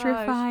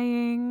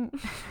 electrifying.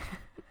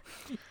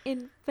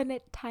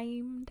 Infinite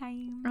time.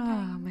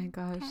 Oh my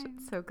gosh,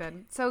 it's so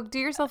good. So do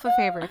yourself a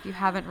favor if you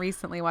haven't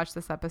recently watched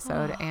this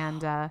episode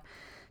and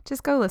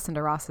just go listen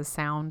to Ross's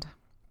sound.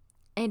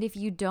 And if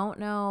you don't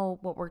know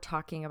what we're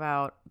talking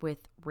about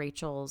with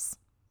Rachel's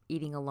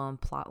eating alone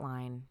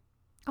plotline,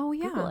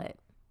 Google it.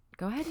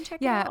 Go ahead and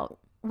check it out.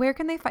 Where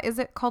can they find? Is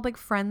it called like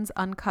Friends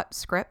Uncut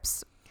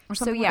Scripts or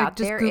something? So yeah, like,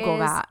 just Google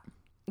that.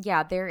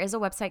 Yeah, there is a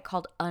website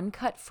called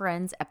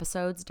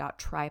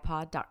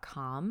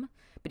uncutfriendsepisodes.tripod.com.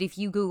 But if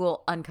you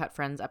Google Uncut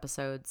Friends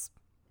episodes,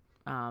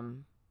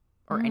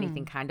 or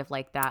anything kind of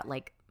like that,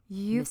 like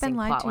you've been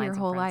lied to your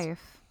whole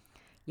life.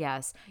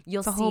 Yes.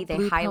 You'll see whole they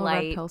blue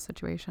highlight pill, red pill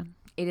situation.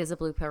 It is a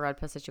blue pill, red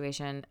pill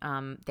situation.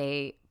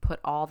 They put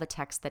all the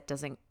text that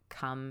doesn't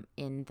come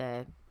in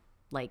the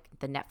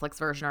Netflix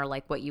version or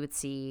like what you would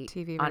see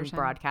TV on version.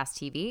 broadcast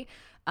TV.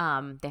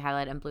 They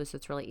highlight in blue, so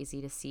it's really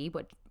easy to see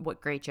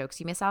what great jokes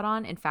you miss out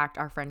on. In fact,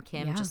 our friend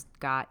Kim just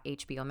got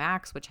HBO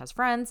Max, which has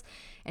Friends,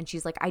 and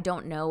she's like, I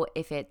don't know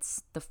if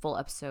it's the full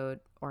episode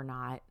or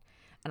not.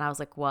 And I was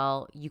like,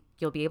 well,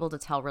 you'll be able to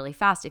tell really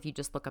fast if you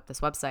just look up this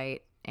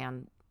website,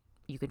 and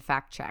you can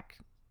fact check,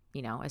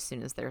 as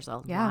soon as there's a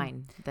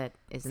line that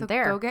isn't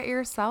there. Go get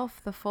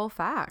yourself the full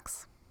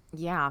facts.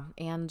 Yeah,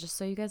 and just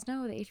so you guys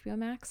know, the HBO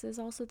Max is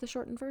also the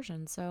shortened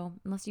version. So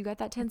unless you got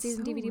that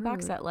 10-season DVD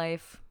box set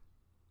life,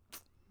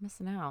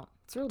 missing out.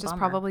 It's really just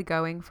probably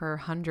going for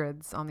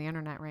hundreds on the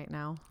internet right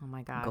now. Oh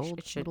my gosh,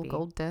 it should be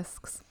gold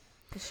discs.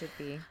 It should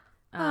be.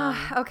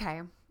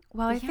 Okay,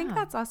 well, I think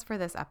that's us for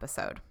this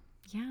episode.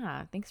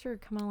 Yeah, thanks for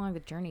coming along the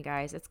journey,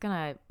 guys.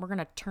 We're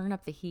gonna turn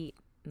up the heat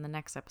in the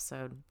next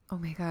episode. Oh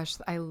my gosh,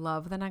 I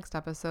love the next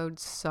episode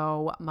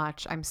so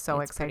much. I'm so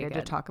excited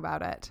to talk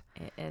about it.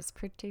 It is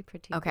pretty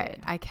okay,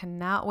 good. I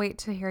cannot wait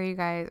to hear you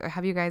guys or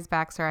have you guys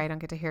back. Sorry, I don't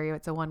get to hear you.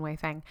 It's a one-way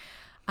thing.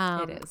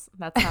 It is.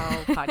 That's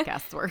how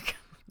podcasts work.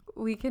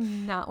 We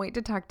cannot wait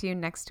to talk to you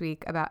next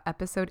week about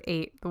episode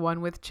 8, the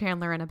one with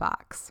Chandler in a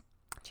box.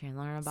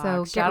 Chandler in a box.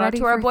 So shout out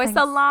to our boy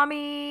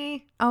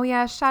Salami. Oh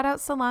yeah, shout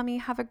out Salami.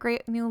 Have a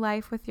great new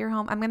life with your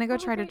home. I'm gonna go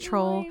try to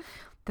troll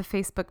the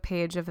Facebook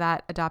page of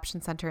that adoption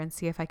center and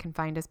see if I can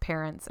find his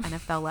parents and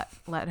if they'll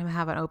let him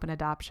have an open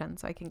adoption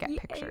so I can get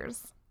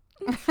pictures.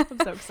 I'm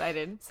so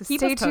excited. So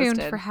stay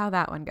tuned for how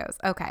that one goes.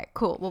 Okay,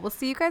 cool. Well, we'll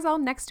see you guys all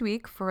next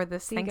week for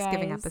this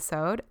Thanksgiving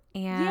episode.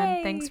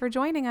 And thanks for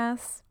joining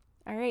us.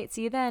 All right,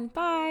 see you then.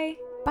 Bye.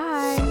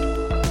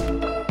 Bye.